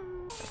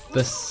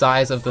 The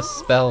size of the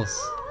spells.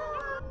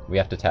 We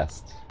have to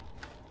test.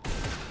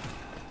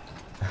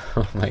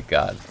 Oh my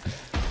god.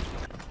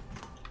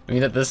 I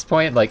mean, at this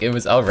point, like, it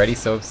was already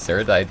so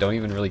absurd that I don't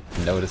even really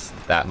notice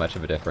that much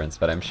of a difference,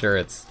 but I'm sure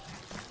it's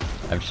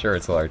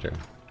larger.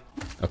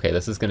 Okay,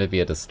 this is gonna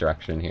be a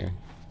destruction here.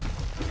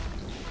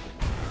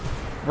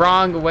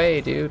 Wrong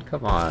way, dude,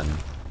 come on.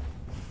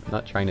 I'm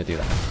not trying to do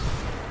that.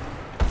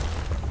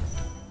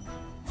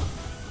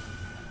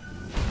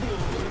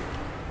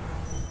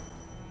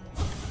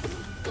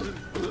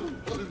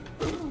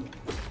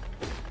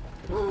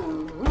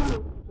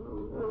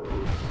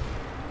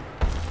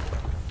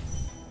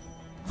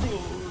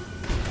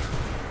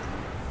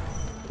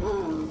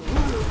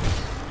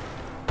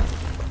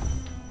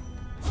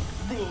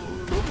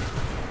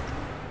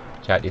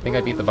 Chat, do you think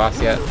I beat the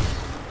boss yet?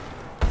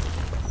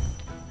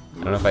 I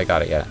don't know if I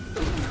got it yet.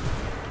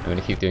 I'm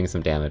gonna keep doing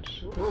some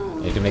damage.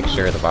 I need to make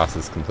sure the boss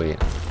is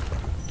complete.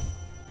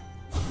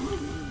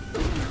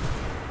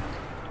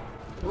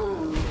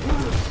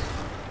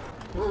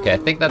 Okay, I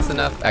think that's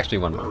enough. Actually,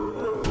 one more.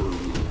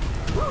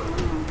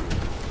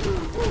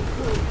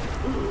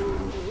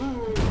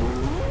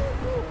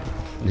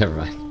 Never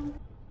mind.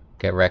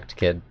 Get wrecked,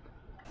 kid.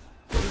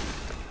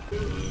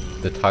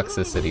 The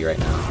toxicity right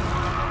now.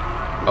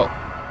 Oh!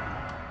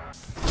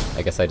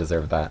 I guess I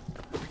deserve that.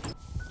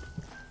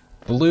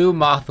 Blue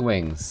moth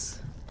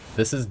wings.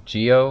 This is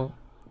Geo.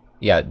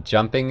 Yeah,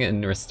 jumping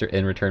in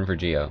return for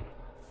Geo.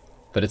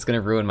 But it's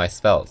gonna ruin my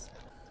spells.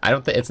 I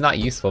don't think it's not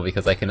useful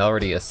because I can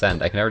already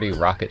ascend. I can already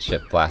rocket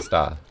ship blast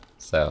off.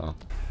 So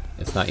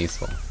it's not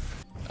useful.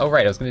 Oh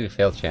right, I was gonna do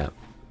failed champ.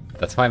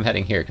 That's why I'm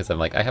heading here, because I'm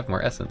like, I have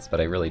more essence,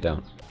 but I really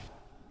don't.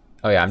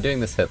 Oh yeah, I'm doing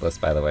this hit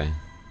list, by the way.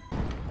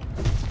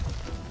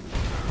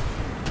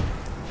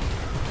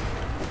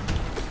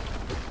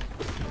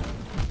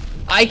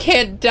 I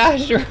can't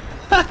dash!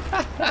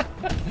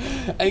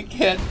 I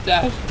can't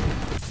dash!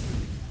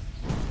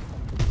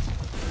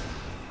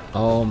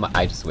 Oh my,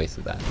 I just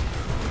wasted that.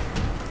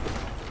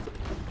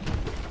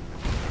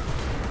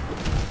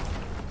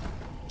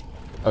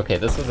 Okay,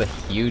 this was a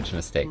huge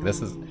mistake.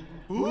 This is...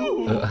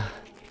 Why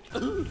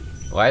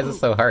is it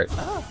so hard?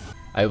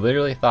 I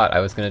literally thought I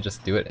was gonna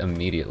just do it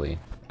immediately.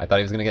 I thought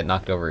he was gonna get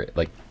knocked over,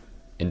 like,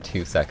 in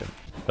 2 seconds.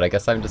 But I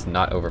guess I'm just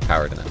not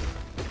overpowered enough.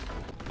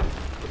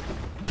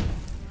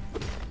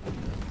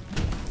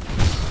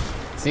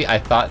 See, I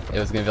thought it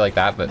was gonna be like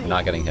that, but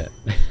not getting hit.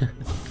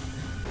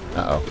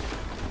 Uh-oh.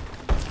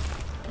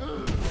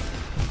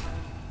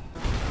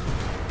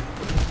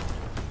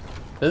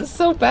 This is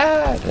so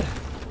bad!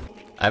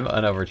 I'm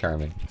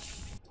unovercharming.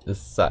 This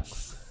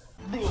sucks.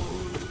 I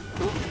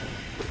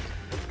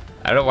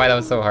don't know why that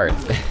was so hard.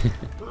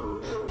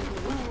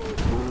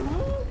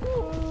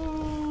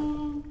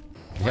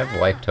 We have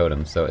life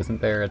totems, so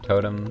isn't there a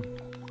totem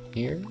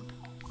here?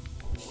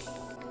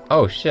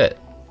 Oh shit.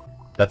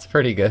 That's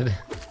pretty good.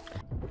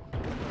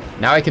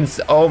 Now I can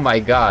oh my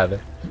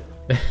god.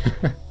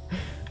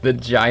 The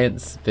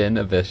giant spin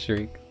Abyss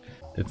Shriek.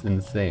 It's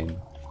insane.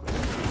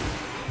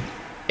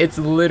 It's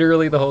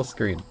literally the whole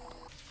screen.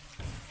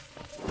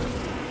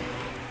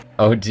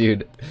 Oh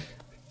dude.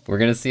 We're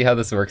gonna see how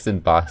this works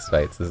in boss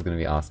fights. This is gonna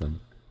be awesome.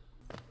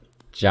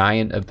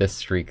 Giant Abyss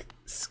Shriek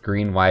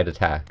screen-wide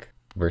attack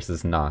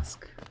versus Nosk.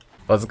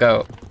 Let's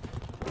go.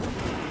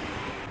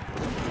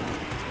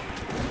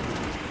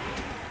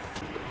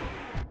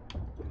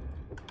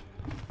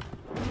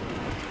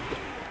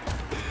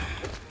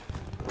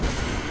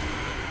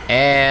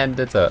 And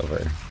it's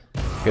over.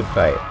 Good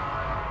fight.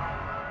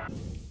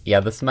 Yeah,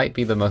 this might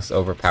be the most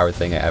overpowered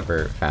thing I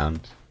ever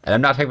found. And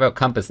I'm not talking about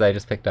Compass that I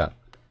just picked up.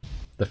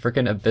 The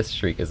frickin' Abyss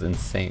Shriek is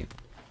insane.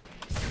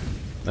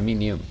 Let me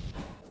new.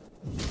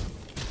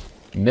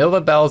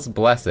 Millabel's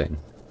Blessing.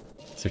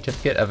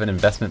 Certificate of an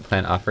investment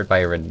plan offered by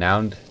a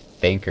renowned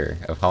banker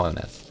of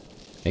Hollowness.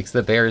 Makes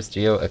the bearer's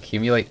Geo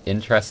accumulate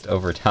interest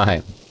over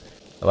time,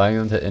 allowing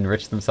them to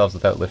enrich themselves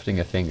without lifting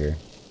a finger.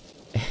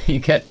 You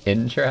get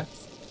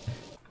interest?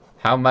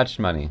 How much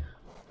money?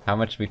 How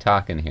much we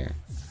talking here?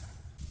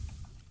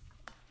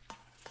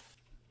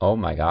 Oh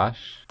my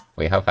gosh.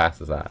 Wait, how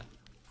fast is that?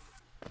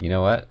 You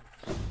know what?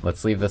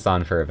 Let's leave this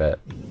on for a bit.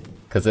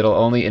 Because it'll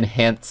only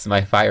enhance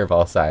my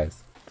fireball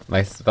size.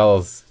 My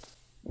spells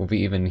will be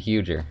even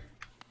huger.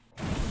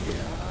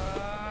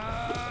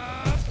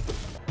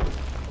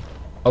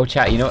 Oh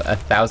chat, you know what?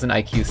 1000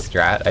 IQ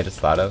strat I just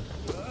thought of?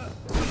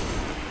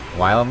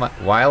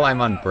 While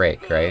I'm on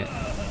break, right?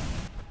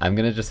 I'm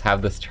gonna just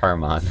have this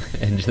charm on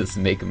and just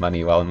make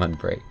money while I'm on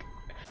break.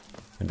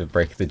 And to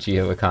break the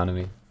geo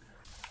economy.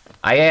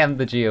 I am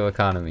the geo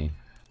economy.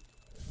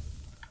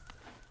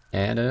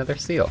 And another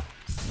seal.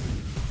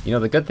 You know,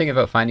 the good thing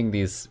about finding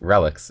these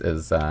relics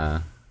is,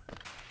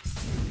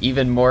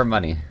 even more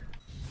money.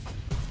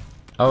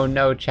 Oh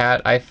no,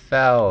 chat, I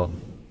fell!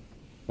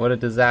 What a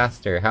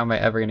disaster. How am I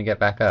ever gonna get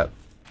back up?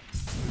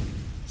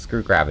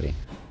 Screw gravity.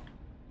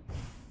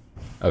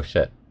 Oh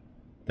shit.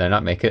 Did I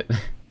not make it?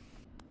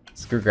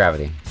 Screw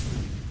gravity.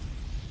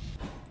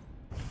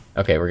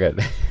 Okay, we're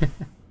good.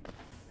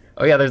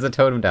 Oh yeah, there's a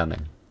totem down there.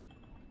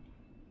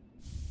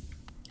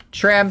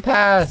 Tram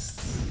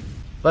pass!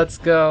 Let's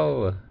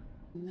go!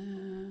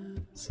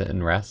 Sit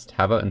and rest.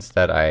 How about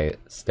instead I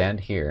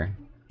stand here,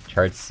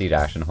 charge C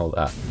dash and hold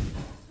up.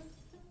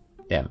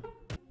 Damn.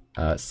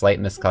 Slight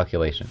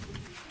miscalculation.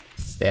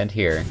 Stand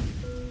here.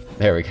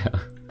 There we go.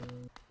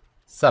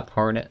 Sup,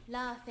 Hornet?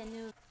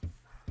 Did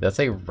that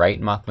say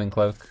right, Mothwing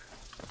Cloak?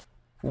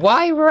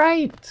 Why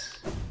right?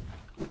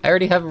 I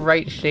already have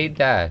right shade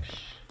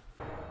dash.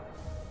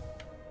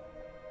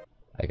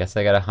 I guess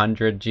I got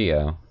 100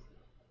 Geo.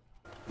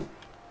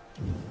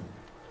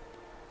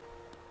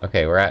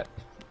 Okay, we're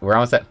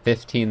almost at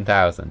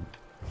 15,000.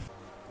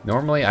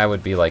 Normally I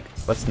would be like,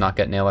 let's not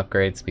get nail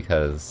upgrades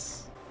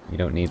because you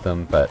don't need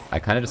them, but I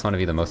kind of just want to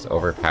be the most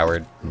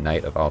overpowered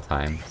knight of all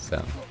time,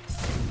 so.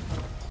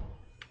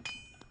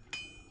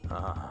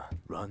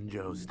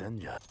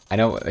 I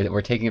know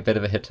we're taking a bit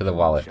of a hit to the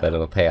wallet, but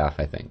it'll pay off,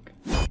 I think.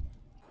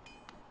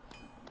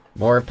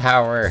 More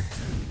power!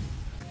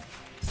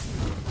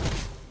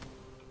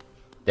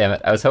 Damn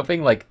it, I was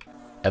hoping like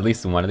at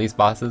least one of these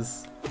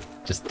bosses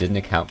just didn't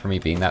account for me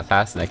being that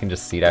fast and I can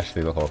just C-dash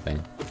through the whole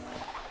thing.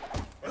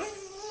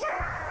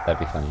 That'd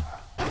be funny.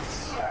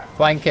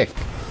 Flying kick!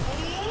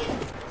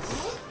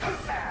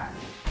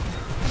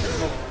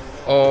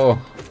 Oh,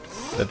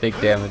 the big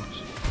damage.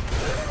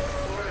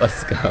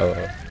 Let's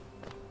go.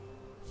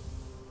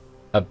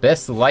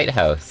 Abyss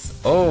Lighthouse.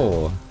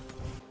 Oh,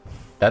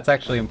 that's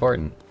actually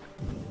important.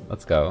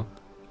 Let's go.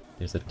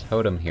 There's a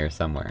totem here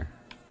somewhere.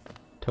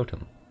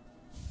 Totem.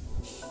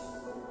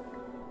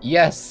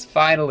 Yes,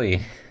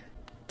 finally!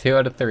 2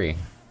 out of 3.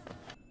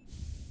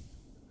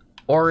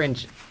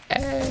 Orange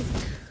egg!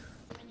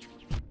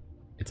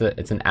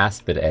 It's an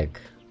aspid egg.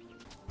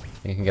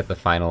 You can get the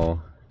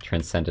final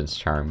transcendence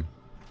charm.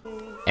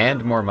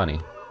 And more money.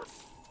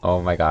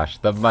 Oh my gosh,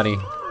 the money!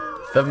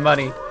 The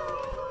money!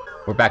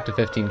 We're back to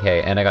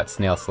 15k, and I got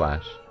Snail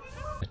Slash.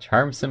 A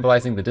charm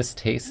symbolizing the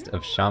distaste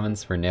of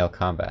shamans for nail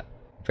combat.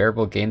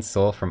 Variable gains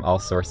soul from all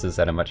sources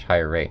at a much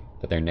higher rate,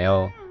 but their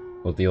nail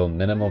will deal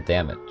minimal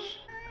damage.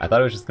 I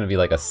thought it was just gonna be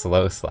like a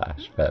slow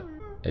slash, but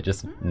it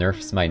just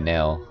nerfs my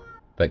nail,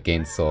 but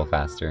gains soul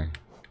faster.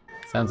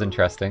 Sounds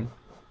interesting.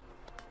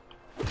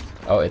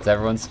 Oh, it's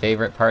everyone's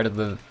favorite part of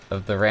the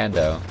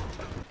rando,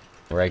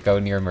 where I go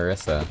near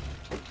Marissa.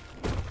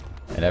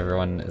 And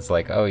everyone is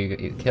like, oh,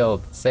 you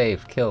killed,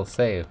 save, kill,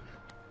 save.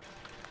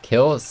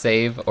 Kill,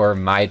 save, or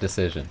my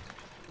decision.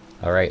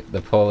 Alright,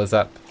 the poll is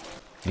up.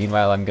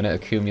 Meanwhile, I'm gonna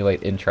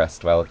accumulate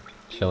interest while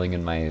chilling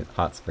in my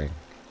hot spring.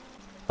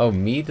 Oh,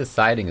 me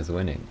deciding is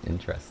winning.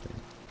 Interesting.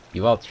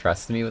 You all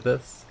trust me with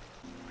this?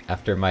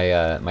 After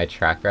my my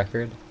track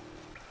record?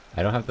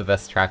 I don't have the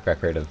best track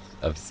record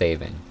of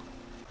saving.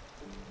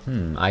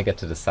 I get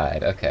to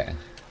decide. Okay.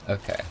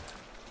 Okay.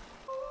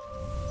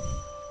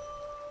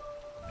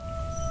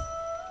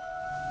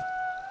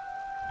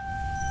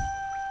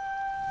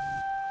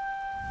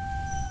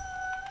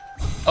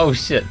 Oh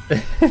shit!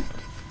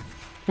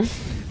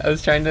 I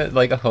was trying to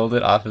like hold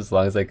it off as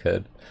long as I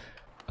could.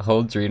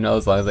 Hold Dream Nail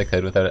as long as I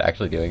could without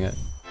actually doing it.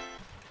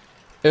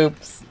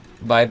 Oops,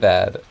 my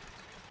bad.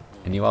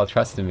 And you all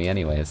trusted me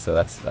anyways, so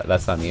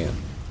that's on you.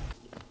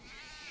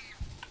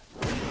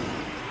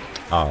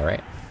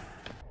 Alright.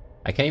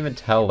 I can't even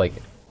tell like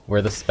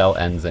where the spell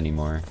ends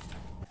anymore.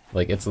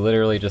 Like it's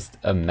literally just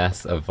a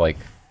mess of like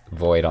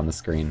void on the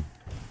screen.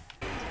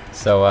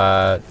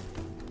 So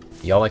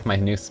y'all like my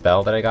new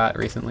spell that I got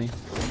recently?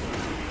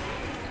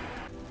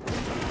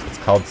 It's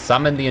called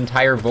Summon the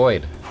Entire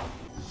Void.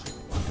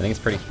 I think it's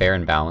pretty fair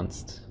and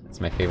balanced. It's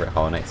my favorite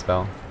Hollow Knight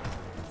spell.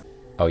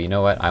 Oh, you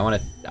know what? I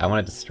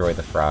wanna destroy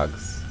the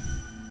frogs.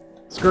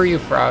 Screw you,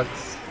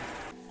 frogs!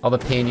 All the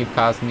pain you've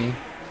caused me.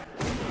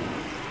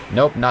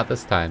 Nope, not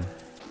this time.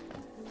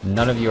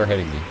 None of you are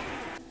hitting me.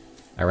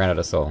 I ran out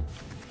of soul.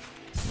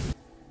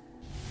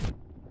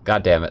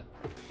 God damn it.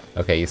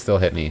 Okay, you still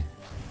hit me.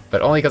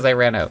 But only because I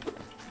ran out.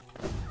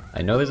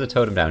 I know there's a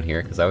totem down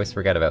here, because I always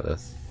forget about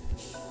this.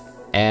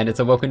 And it's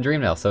a Woken Dream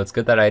Nail, so it's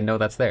good that I know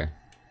that's there.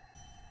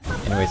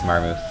 Anyways,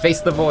 Marmu,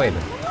 face the void!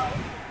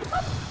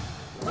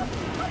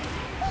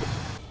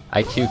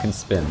 I too can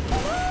spin.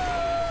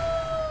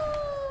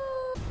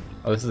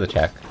 Oh, this is a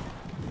check.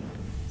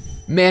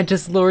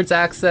 Mantis Lord's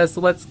access,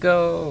 let's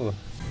go!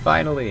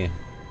 Finally!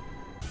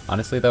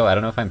 Honestly though, I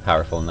don't know if I'm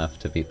powerful enough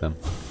to beat them.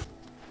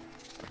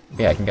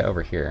 Yeah, I can get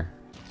over here.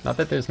 Not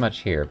that there's much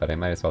here, but I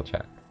might as well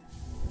check.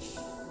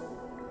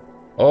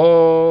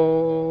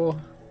 Oh!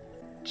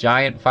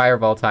 Giant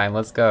fireball time,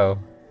 let's go.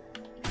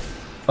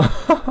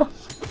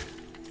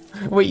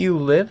 Wait, you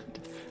lived?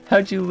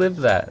 How'd you live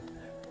that?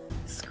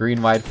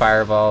 Screen-wide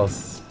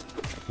fireballs.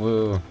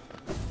 Woo.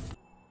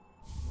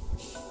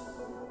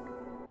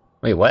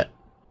 Wait, what?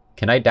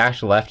 Can I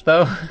dash left,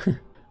 though?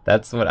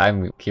 That's what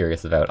I'm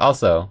curious about.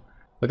 Also,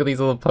 look at these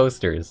little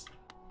posters.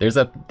 There's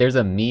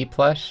a me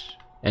plush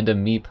and a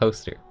me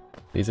poster.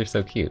 These are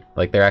so cute.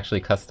 Like, they're actually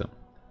custom.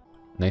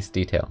 Nice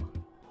detail.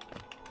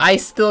 I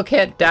still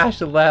can't dash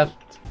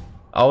left!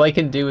 All I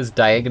can do is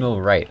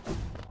diagonal right.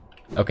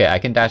 Okay, I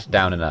can dash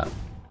down and up.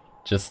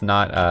 Just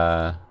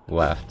not,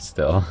 left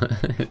still.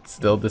 It's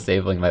still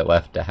disabling my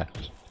left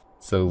dash.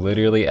 So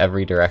literally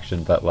every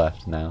direction but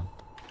left now.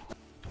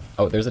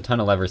 Oh, there's a ton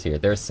of levers here.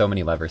 There's so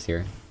many levers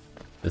here.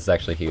 This is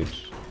actually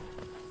huge.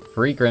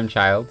 Free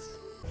Grimchild.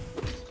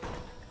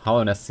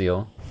 Hollowness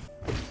Seal.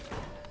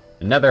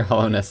 Another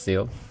Hollowness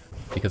Seal.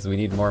 Because we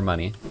need more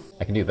money.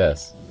 I can do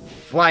this.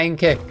 Flying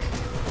Kick!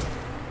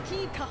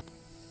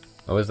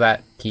 What was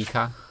that?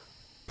 Kika?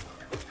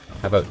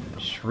 How about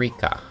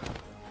Shrika?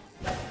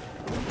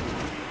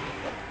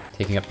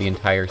 Taking up the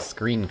entire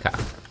screen ka.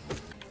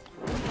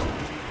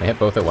 I hit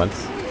both at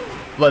once.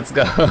 Let's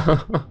go!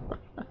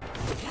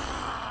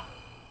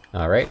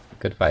 Alright,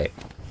 good fight.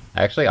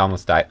 I actually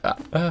almost died.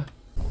 I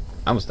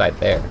almost died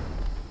there.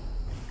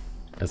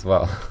 As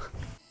well.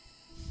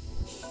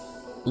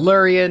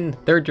 Lurian!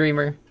 Third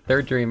Dreamer.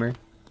 Third Dreamer.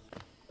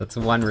 That's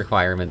one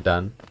requirement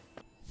done.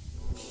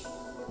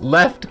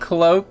 Left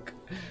Cloak!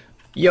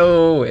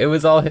 Yo! It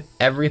was all-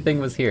 everything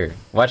was here.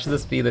 Watch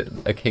this be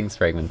a King's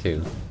Fragment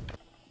too.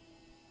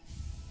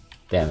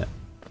 Damn it.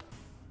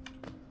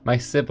 My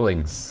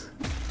siblings.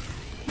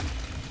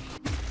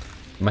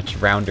 Much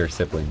rounder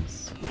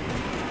siblings.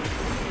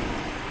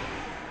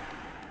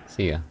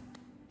 See ya.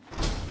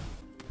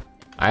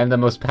 I am the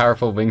most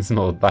powerful wings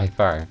mold by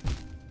far.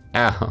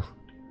 Ow.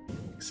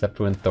 Except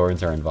when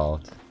thorns are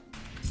involved.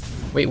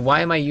 Wait, why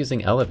am I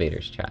using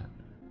elevators, chat?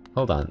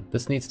 Hold on,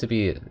 this needs to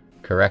be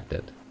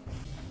corrected.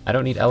 I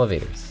don't need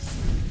elevators.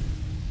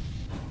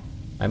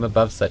 I'm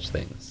above such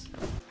things.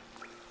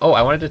 Oh,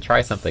 I wanted to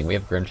try something. We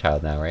have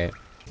Grimchild now, right?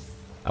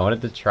 I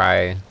wanted to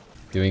try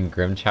doing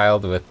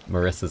Grimchild with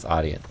Marissa's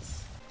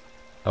audience.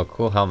 Oh,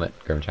 cool helmet,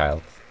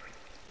 Grimchild.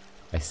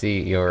 I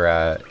see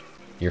your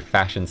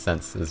fashion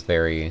sense is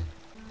very,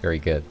 very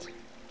good.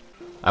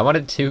 I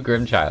wanted 2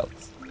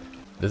 Grimchilds.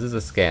 This is a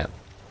scam.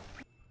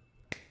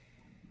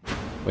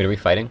 Wait, are we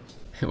fighting?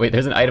 Wait,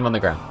 there's an item on the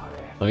ground.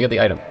 Let me get the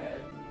item.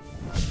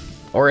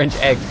 Orange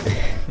egg!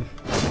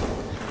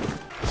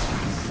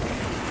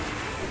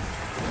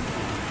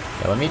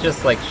 Yeah, let me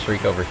just, like,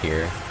 shriek over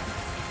here.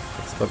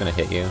 It's still gonna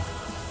hit you.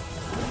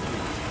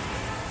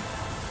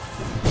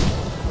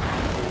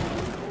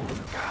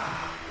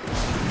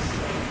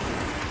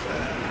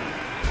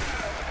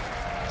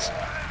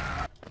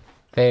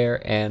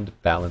 Fair and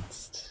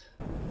balanced.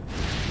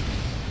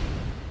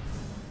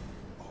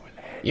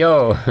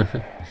 Yo!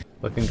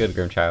 Looking good,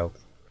 Grimchild.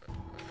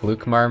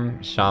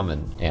 Flukemarm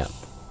Shaman Amp.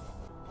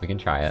 We can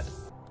try it.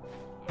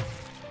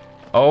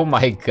 Oh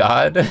my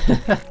god!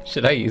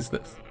 Should I use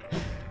this?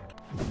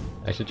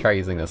 I should try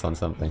using this on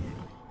something.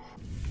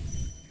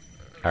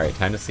 Alright,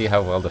 time to see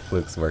how well the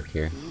flukes work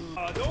here.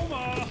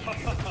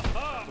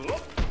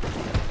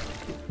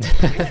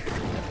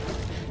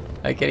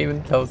 I can't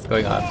even tell what's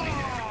going on.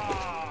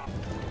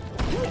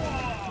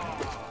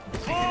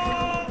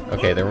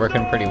 Okay, they're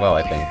working pretty well,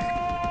 I think.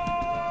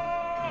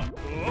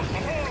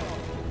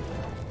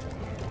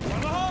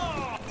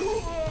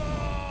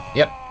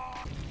 Yep.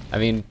 I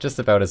mean, just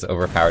about as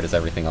overpowered as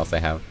everything else I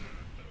have.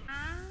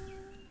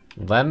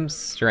 Lem's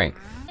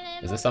Strength.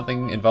 Is this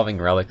something involving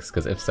relics?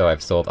 Because if so,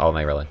 I've sold all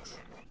my relics.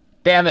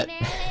 Damn it!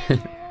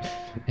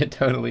 It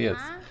totally is.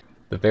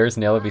 The bear's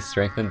nail will be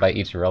strengthened by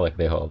each relic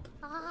they hold.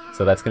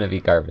 So that's gonna be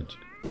garbage.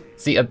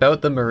 See,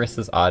 about the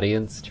Marissa's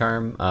audience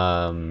charm,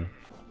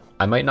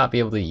 I might not be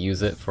able to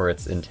use it for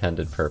its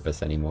intended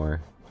purpose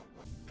anymore.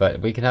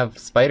 But we can have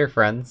spider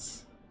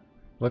friends.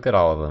 Look at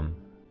all of them.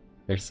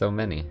 There's so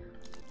many.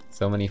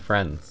 So many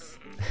friends.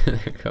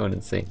 They're going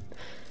insane.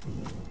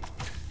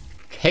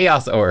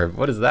 Chaos Orb!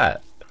 What is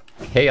that?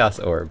 Chaos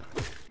Orb.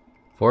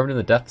 Formed in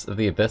the depths of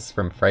the abyss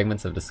from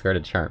fragments of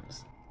discarded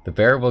charms. The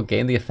bearer will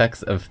gain the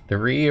effects of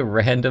 3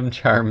 random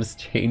charms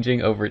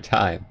changing over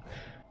time.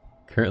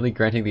 Currently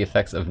granting the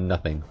effects of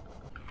nothing.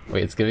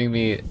 Wait, it's giving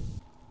me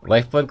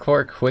Lifeblood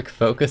Core, Quick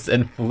Focus,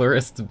 and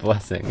Florist's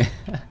Blessing.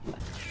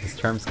 This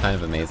charm's kind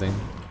of amazing.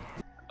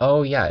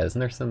 Oh yeah, isn't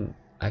there some...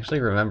 I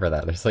actually remember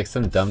that. There's like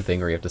some dumb thing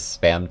where you have to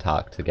spam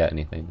talk to get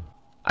anything.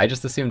 I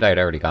just assumed I had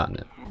already gotten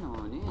it.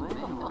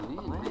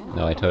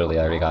 No, I totally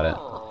already got it.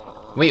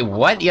 Wait,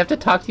 what? You have to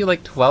talk to you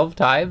like 12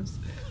 times?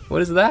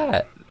 What is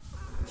that?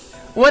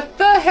 What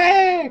the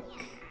heck?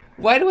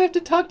 Why do I have to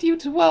talk to you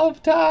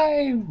 12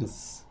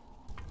 times?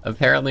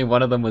 Apparently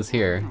one of them was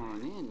here.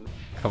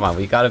 Come on,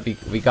 we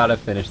gotta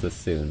finish this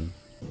soon.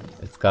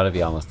 It's gotta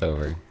be almost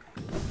over.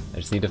 I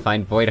just need to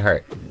find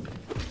Voidheart.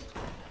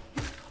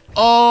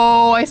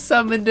 Oh, I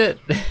summoned it!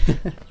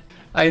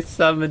 I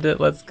summoned it,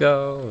 let's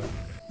go!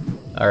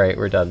 Alright,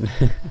 we're done.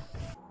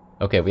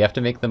 Okay, we have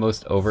to make the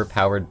most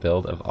overpowered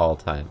build of all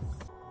time.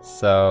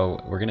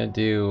 So, we're gonna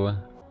do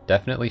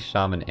definitely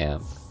Shaman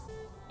Amp.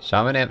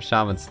 Shaman Amp,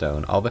 Shaman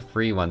Stone, all the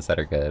free ones that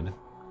are good.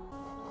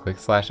 Quick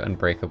Slash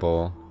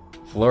Unbreakable.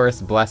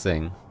 Florist's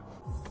Blessing.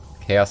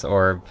 Chaos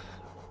Orb.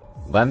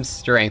 Lem's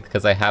Strength,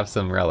 because I have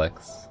some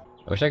relics.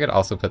 I wish I could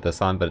also put this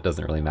on, but it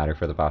doesn't really matter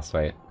for the boss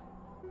fight.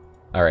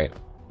 Alright,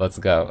 let's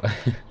go.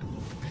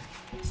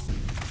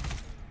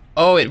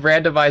 Oh, it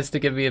randomized to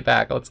give me it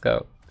back, let's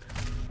go.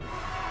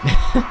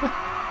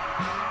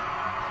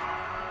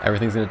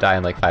 Everything's gonna die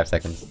in like 5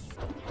 seconds.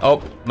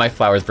 Oh, my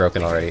flower's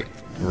broken already.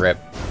 Rip.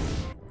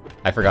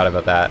 I forgot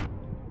about that.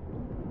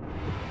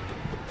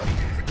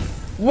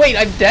 Wait,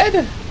 I'm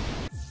dead?!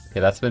 Okay,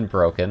 that's been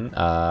broken.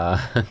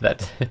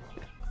 That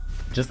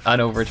just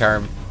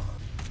unovercharm.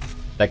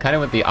 That kind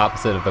of went the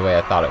opposite of the way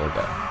I thought it would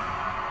go.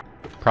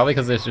 Probably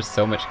because there's just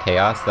so much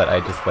chaos that I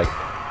just, like,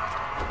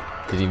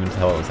 didn't even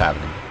tell what was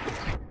happening.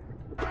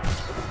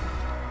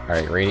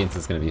 Alright, Radiance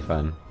is gonna be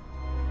fun.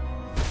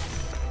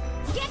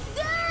 Get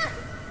there!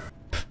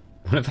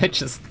 What if I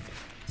just...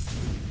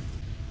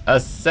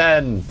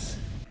 ascend?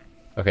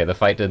 Okay, the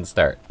fight didn't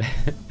start.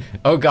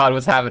 Oh god,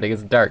 what's happening?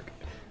 It's dark.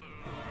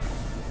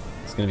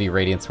 It's gonna be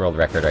Radiance world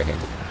record right here.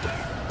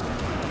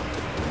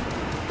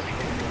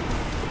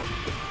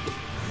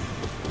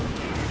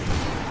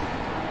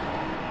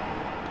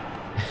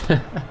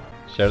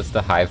 Shout us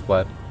to Hive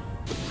Blood.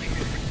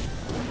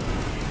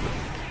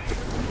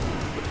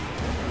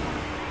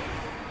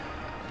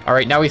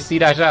 Alright, now we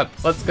C-dash up!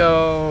 Let's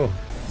go!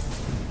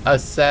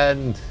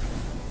 Ascend!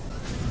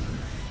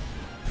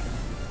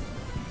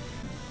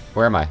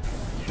 Where am I?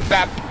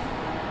 Bap!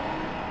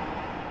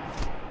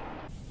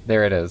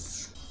 There it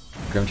is.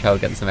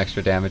 Grimchild getting some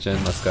extra damage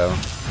in, let's go.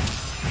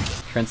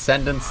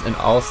 Transcendence in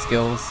all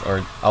skills,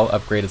 or all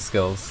upgraded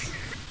skills,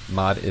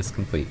 mod is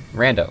complete.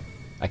 Rando.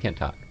 I can't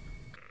talk.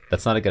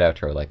 That's not a good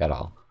outro, like, at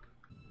all.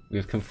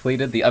 We've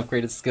completed the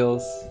upgraded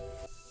skills.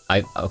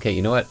 Okay,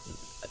 you know what?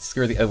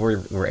 Screw the-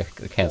 we're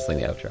canceling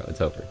the outro,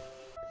 it's over.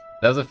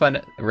 That was a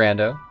fun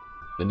rando.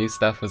 The new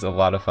stuff was a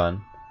lot of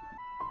fun.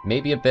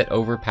 Maybe a bit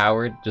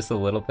overpowered, just a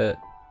little bit.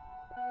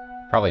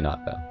 Probably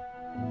not, though.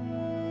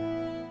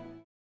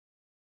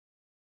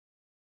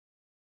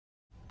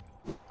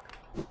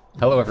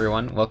 Hello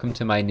everyone, welcome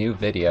to my new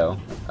video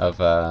of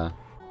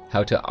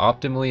how to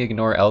optimally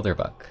ignore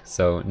Elderbug.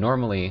 So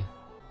normally,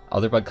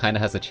 Elderbug kind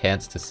of has a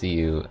chance to see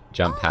you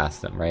jump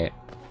past him, right?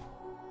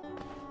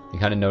 He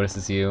kind of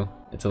notices you.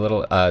 It's a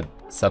little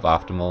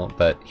suboptimal,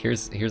 but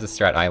here's a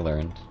strat I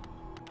learned.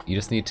 You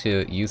just need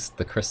to use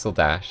the Crystal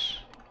Dash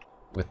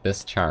with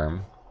this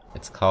charm.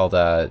 It's called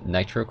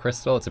Nitro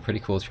Crystal. It's a pretty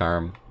cool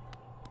charm.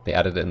 They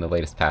added it in the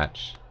latest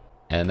patch.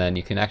 And then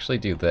you can actually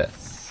do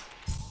this.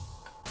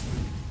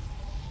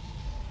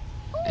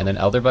 And then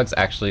Elderbug's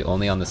actually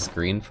only on the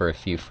screen for a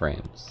few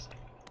frames.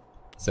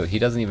 So he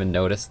doesn't even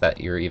notice that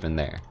you're even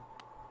there.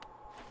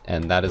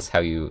 And that is how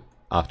you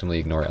optimally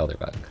ignore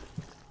Elderbug.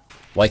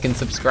 Like and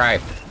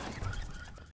subscribe!